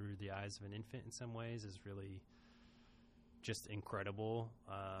world through the eyes of an infant in some ways is really just incredible,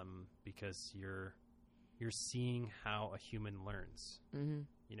 because you're seeing how a human learns. Mm-hmm.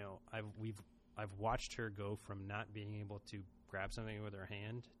 You know, I've watched her go from not being able to grab something with her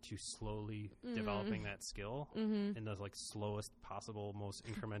hand to slowly developing that skill in the like slowest possible, most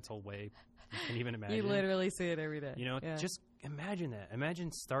incremental way you can even imagine. You literally see it every day. You know, just imagine that.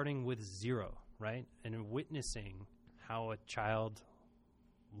 Imagine starting with 0, right? And witnessing how a child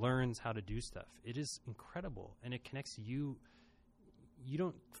learns how to do stuff. It is incredible, and it connects you. You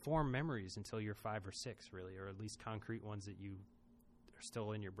don't form memories until you're 5 or 6, really, or at least concrete ones that you are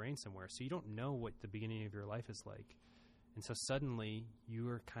still in your brain somewhere. So you don't know what the beginning of your life is like. And so suddenly you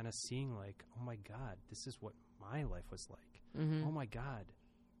are kind of seeing like, oh my God, this is what my life was like. Mm-hmm. Oh my God,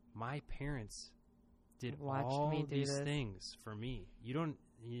 my parents did Watched all me do these this. things for me. You don't,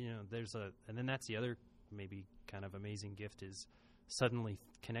 and then that's the other maybe kind of amazing gift is suddenly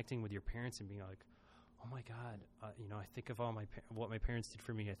connecting with your parents and being like, oh my God, I think of all what my parents did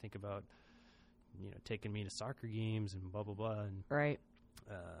for me. I think about, taking me to soccer games and blah, blah, blah. And right.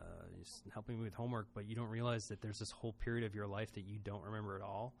 Just helping me with homework, but you don't realize that there's this whole period of your life that you don't remember at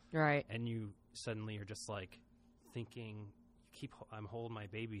all. Right. And you suddenly are just like thinking, I'm holding my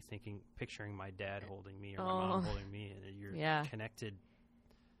baby picturing my dad holding me or my mom holding me, and you're connected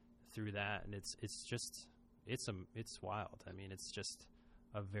through that. And it's wild. I mean, it's just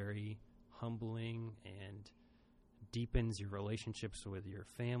a very humbling and deepens your relationships with your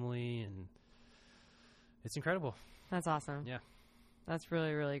family, and it's incredible. That's awesome. Yeah. That's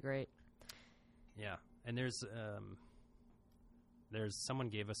really, really great. Yeah. And there's someone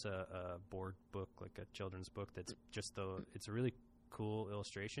gave us a board book, like a children's book that's just it's really cool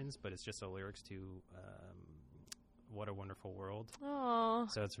illustrations, but it's just the lyrics to What a Wonderful World. Oh.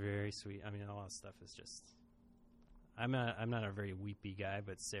 So it's very sweet. I mean, a lot of stuff is just I'm not a very weepy guy,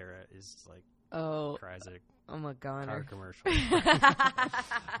 but Sarah is like cries at I'm a goner. car commercial.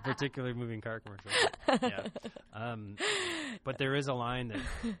 Particularly moving car commercial. Yeah. But there is a line that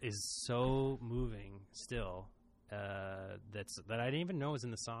is so moving still, that I didn't even know was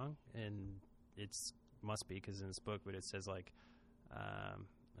in the song, and it's must be because in this book, but it says like, no,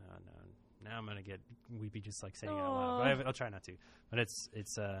 now I'm gonna get weepy just like saying it out loud, but I'll try not to. But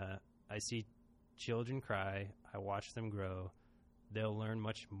it's I see children cry, I watch them grow. They'll learn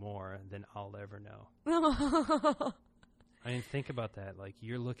much more than I'll ever know. I mean, think about that. Like,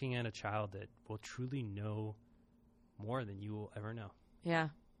 you're looking at a child that will truly know more than you will ever know. Yeah.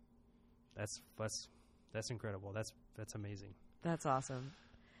 That's incredible. That's amazing. That's awesome.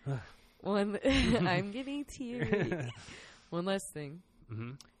 I'm getting teary. One last thing.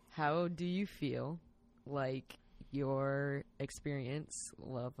 Mm-hmm. How do you feel like your experience,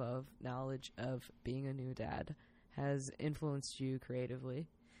 love of, knowledge of being a new dad has influenced you creatively?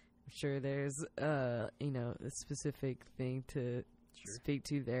 I'm sure there's, a specific thing to speak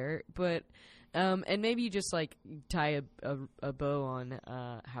to there, but, and maybe you just like tie a bow on,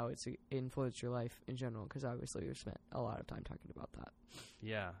 how it's influenced your life in general. 'Cause obviously we've spent a lot of time talking about that.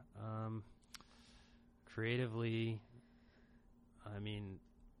 Yeah. Creatively, I mean,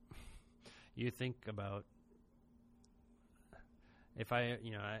 you think about if I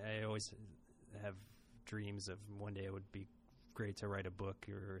always have dreams of one day it would be great to write a book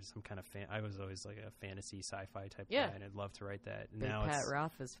or some kind of I was always like a fantasy sci-fi type guy, and I'd love to write that. Big now Pat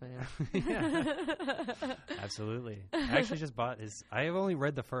Rothfuss fan. Yeah. Absolutely. I actually just bought I have only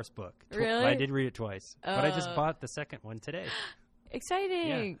read the first book. Really? I did read it twice, but I just bought the second one today. Exciting.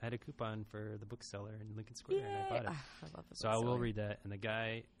 Yeah, I had a coupon for the bookseller in Lincoln Square, and I bought it. I love the So I will read that. And the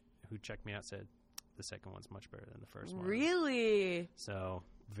guy who checked me out said the second one's much better than the first one. Really? So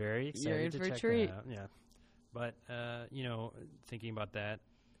very excited to check that out. Yeah. But, thinking about that,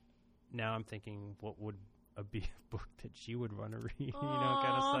 now I'm thinking what would be a book that she would want to read,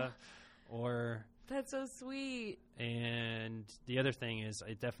 kind of stuff. Or that's so sweet. And the other thing is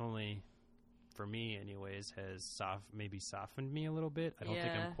I definitely for me anyways, has maybe softened me a little bit. I don't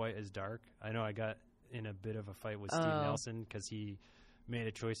think I'm quite as dark. I know I got in a bit of a fight with Steve Nelson because he made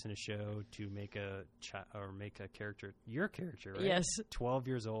a choice in a show to make a character, your character, right? Yes. 12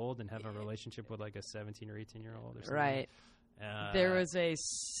 years old and have a relationship with like a 17 or 18-year-old or something. Right. There was a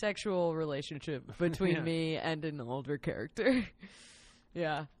sexual relationship between me and an older character.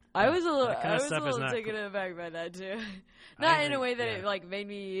 Yeah. I was a little taken aback by that too. Not in a way that it like made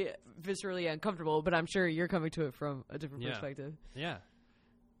me viscerally uncomfortable, but I'm sure you're coming to it from a different perspective. Yeah.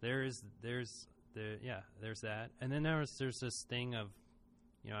 There's that. And then there's this thing of,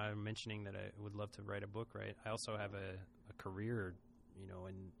 I'm mentioning that I would love to write a book, right? I also have a career,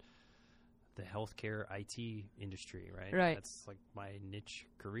 in the healthcare IT industry, right? Right. That's like my niche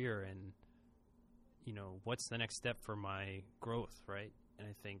career. And, what's the next step for my growth, right? And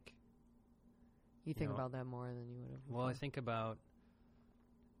I think... You think about that more than you would have. Well, I think about,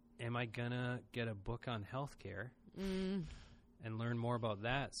 am I going to get a book on healthcare and learn more about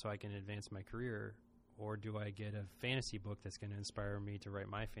that so I can advance my career? Or do I get a fantasy book that's going to inspire me to write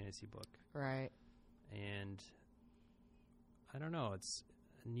my fantasy book? Right. And I don't know. It's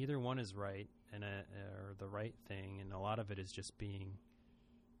neither one is right or the right thing. And a lot of it is just being...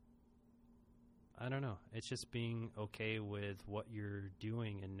 I don't know. It's just being okay with what you're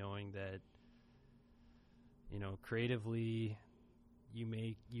doing and knowing that, creatively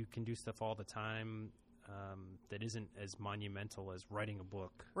you can do stuff all the time that isn't as monumental as writing a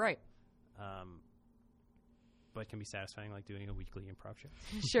book. Right. But can be satisfying, like doing a weekly improv show.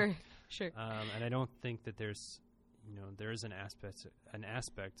 Sure. And I don't think that there's, there is an aspect, I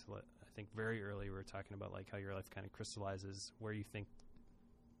think very early we were talking about like how your life kind of crystallizes where you think,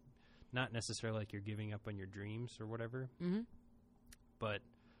 not necessarily like you're giving up on your dreams or whatever, but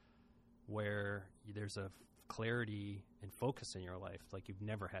where there's a clarity and focus in your life like you've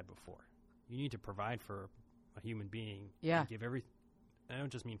never had before. You need to provide for a human being. Yeah. And give I don't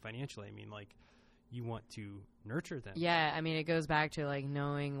just mean financially. I mean, like, you want to nurture them. Yeah. I mean, it goes back to like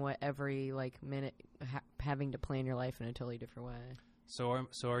knowing what every like minute, having to plan your life in a totally different way. So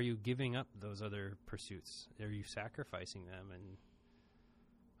are you giving up those other pursuits? Are you sacrificing them? And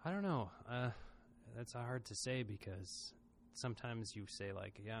I don't know. That's hard to say because sometimes you say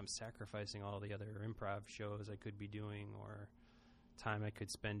like, yeah, I'm sacrificing all the other improv shows I could be doing or time I could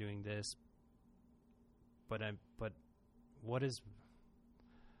spend doing this. But what is,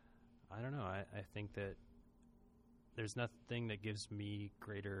 I don't know. I think that there's nothing that gives me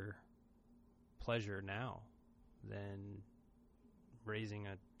greater pleasure now than raising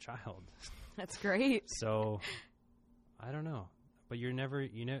a child. That's great. So I don't know. But you're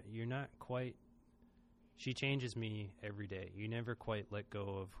not quite, she changes me every day. You never quite let go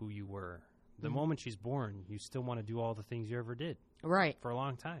of who you were. The moment she's born, you still want to do all the things you ever did. Right. For a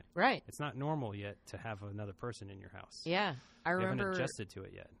long time. Right. It's not normal yet to have another person in your house. Yeah. I remember. You haven't adjusted to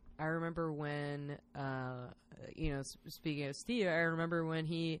it yet. I remember when, speaking of Steve, I remember when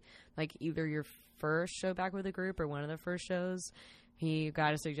he, like, either your first show back with the group or one of the first shows, he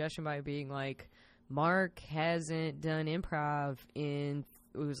got a suggestion by being like, Mark hasn't done improv in,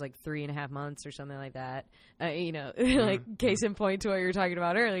 it was like 3.5 months or something like that. Like case in point to what you were talking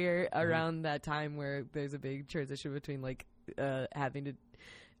about earlier, around that time where there's a big transition between like having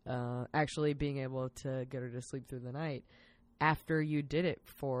to actually being able to get her to sleep through the night. After you did it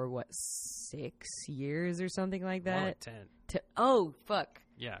for, 6 years or something like that? More like 10. Oh, fuck.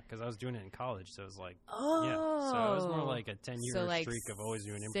 Yeah, because I was doing it in college, so it was like, oh. Yeah, so it was more like a 10-year streak of always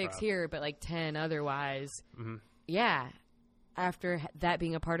doing improv. 6 here, but like 10 otherwise. Mm-hmm. Yeah. After that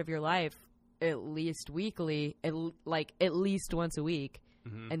being a part of your life, at least weekly, at least once a week,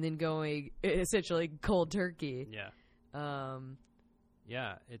 and then going essentially cold turkey. Yeah.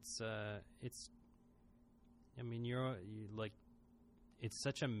 Yeah, it's I mean, you like, it's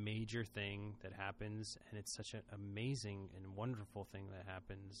such a major thing that happens, and it's such an amazing and wonderful thing that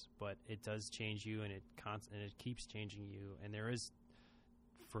happens, but it does change you, and it keeps changing you. And there is,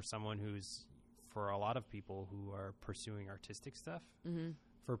 for a lot of people who are pursuing artistic stuff,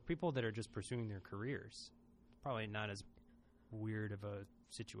 for people that are just pursuing their careers, probably not as weird of a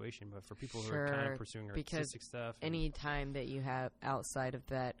situation, but for people who are kind of pursuing artistic stuff. Any time that you have outside of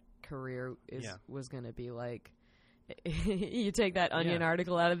that career was going to be like, you take that Onion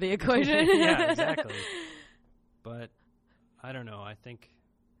article out of the equation. Yeah, exactly. But I don't know. I think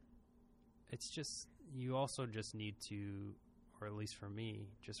it's just, you also just need to, or at least for me,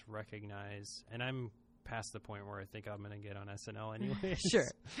 just recognize, and I'm past the point where I think I'm going to get on SNL anyway. Sure.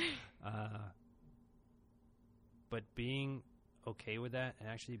 But being okay with that and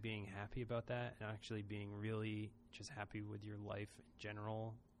actually being happy about that and actually being really just happy with your life in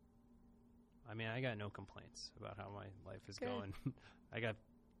general, I mean, I got no complaints about how my life is Good. going. I got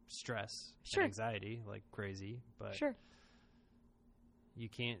stress Sure. and anxiety like crazy, but Sure. you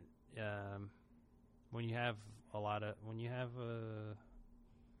can't when you have a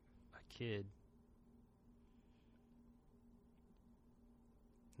kid.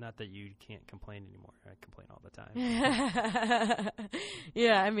 Not that you can't complain anymore. I complain all the time.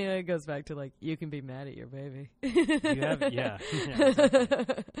 Yeah, I mean, it goes back to like you can be mad at your baby. Yeah,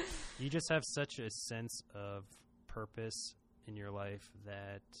 exactly. You just have such a sense of purpose in your life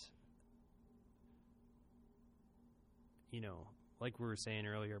that, you know, like we were saying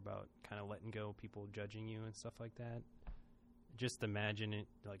earlier about kind of letting go people judging you and stuff like that. Just imagine it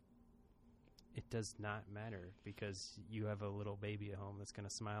like it does not matter because you have a little baby at home that's going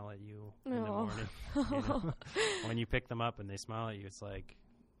to smile at you in the morning. You know? When you pick them up and they smile at you, it's like,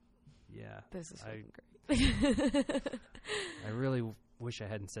 yeah. This is great. I really wish I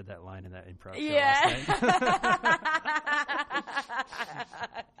hadn't said that line in that improv show last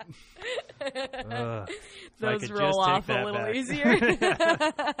night. Those roll off a little easier.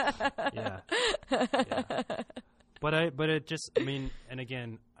 Yeah. But it just, I mean, and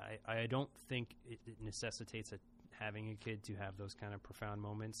again, I don't think it necessitates having a kid to have those kind of profound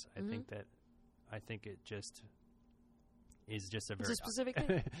moments. I think it just is just a very specific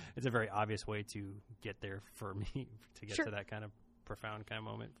thing. It's a very obvious way to get there for me to get to that kind of profound kind of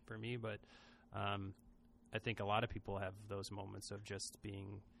moment for me. But I think a lot of people have those moments of just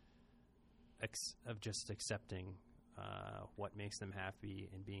being accepting what makes them happy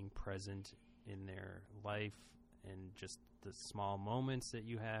and being present in their life. And just the small moments that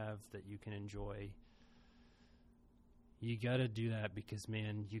you have that you can enjoy. You got to do that because,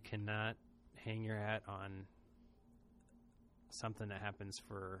 man, you cannot hang your hat on something that happens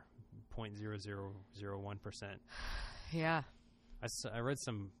for 0.0001%. Yeah. I read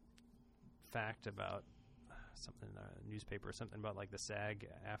some fact about something in a newspaper, something about like the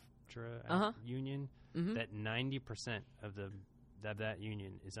SAG-AFTRA union, that 90% of that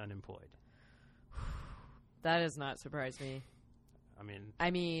union is unemployed. That does not surprise me. I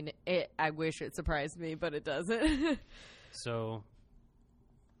mean, I wish it surprised me, but it doesn't. So,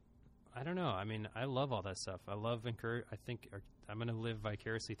 I don't know. I mean, I love all that stuff. I think I'm going to live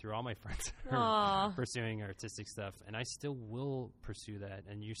vicariously through all my friends who are pursuing artistic stuff, and I still will pursue that.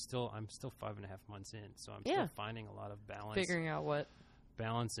 And I'm still 5.5 months in, so I'm still finding a lot of balance. Figuring out what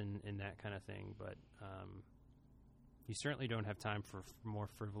balance in that kind of thing, but you certainly don't have time for more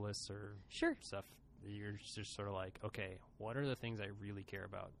frivolous or stuff. You're just sort of like, okay, what are the things I really care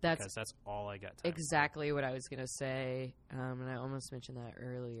about? Because that's all I got time exactly for. What I was going to say, and I almost mentioned that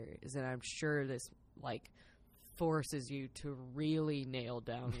earlier, is that I'm sure this, like, forces you to really nail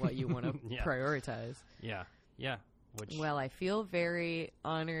down what you want to prioritize. Yeah. Well, I feel very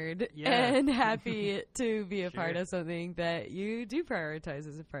honored and happy to be a part of something that you do prioritize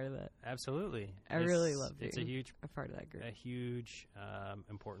as a part of that. Absolutely. I really love being a part of that group. A huge,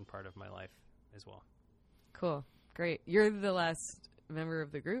 important part of my life as well. Cool. Great. You're the last member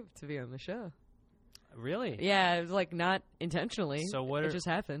of the group to be on the show. Really? Yeah, it was like not intentionally. So it just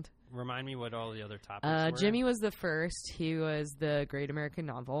happened. Remind me what all the other topics were. Jimmy was the first. He was the Great American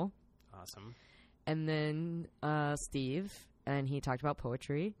Novel. Awesome. And then Steve, and he talked about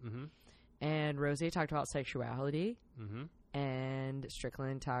poetry. Mm-hmm. And Rosie talked about sexuality. Mm-hmm. And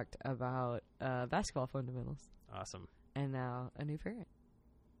Strickland talked about basketball fundamentals. Awesome. And now a new parent.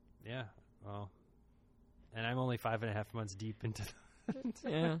 Yeah. Well, and I'm only 5.5 months deep into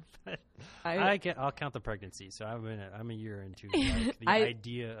yeah. I'll count the pregnancy, so I'm a year into like, the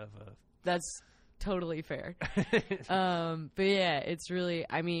idea of a. That's totally fair. But yeah, it's really.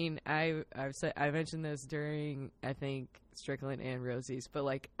 I mean, I mentioned this during I think Strickland and Rosie's, but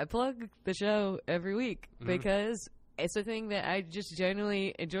like I plug the show every week because it's a thing that I just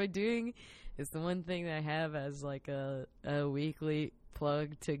genuinely enjoy doing. It's the one thing that I have as like a weekly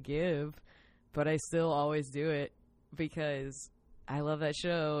plug to give, but I still always do it because I love that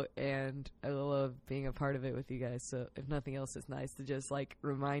show and I love being a part of it with you guys. So if nothing else, it's nice to just like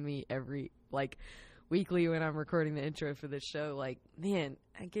remind me every like weekly when I'm recording the intro for this show, like, man,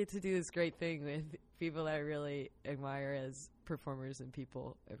 I get to do this great thing with people that I really admire as performers and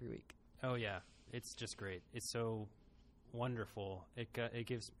people every week. Oh yeah, it's just great. It's so wonderful. It's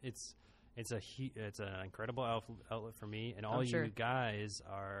an incredible outlet for me, and all you guys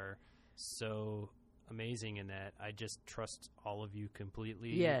are so amazing in that I just trust all of you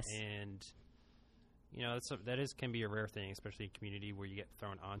completely. Yes. And you know, that can be a rare thing, especially in a community where you get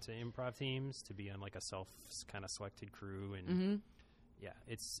thrown onto improv teams to be on like a self kind of selected crew, and yeah,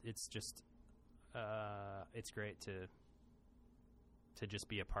 it's just it's great to to just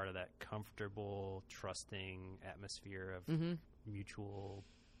be a part of that comfortable, trusting atmosphere of mutual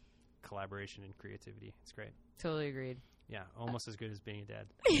collaboration and creativity. It's great. Totally agreed. Yeah, almost as good as being a dad.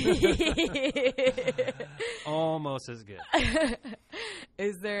 Almost as good.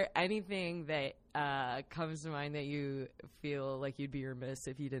 Is there anything that comes to mind that you feel like you'd be remiss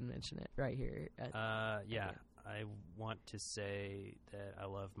if you didn't mention it right here? Yeah. I want to say that I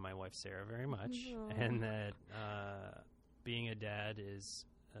love my wife, Sarah, very much, and that being a dad is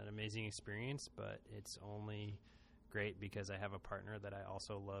an amazing experience, but it's only great because I have a partner that I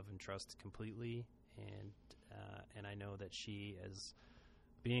also love and trust completely, and I know that she, as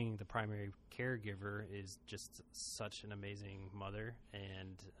being the primary caregiver, is just such an amazing mother,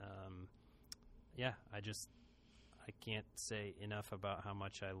 and I can't say enough about how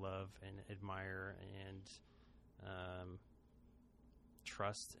much I love and admire and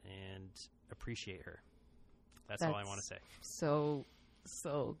trust and appreciate her. That's all I want to say. So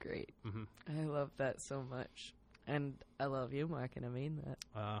great. I love that so much. And I love you, Mark, and I mean that.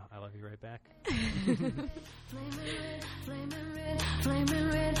 I love you right back.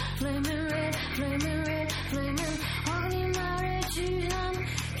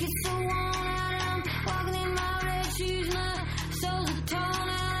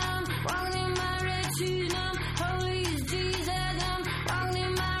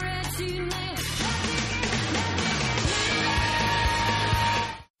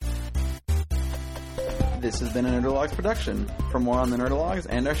 This has been a Nerdologs production. For more on the Nerdologs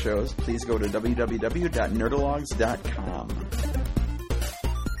and our shows, please go to www.nerdologs.com.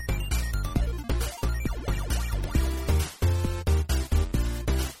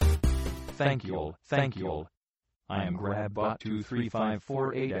 Thank you. I am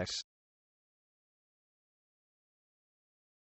GrabBot23548X.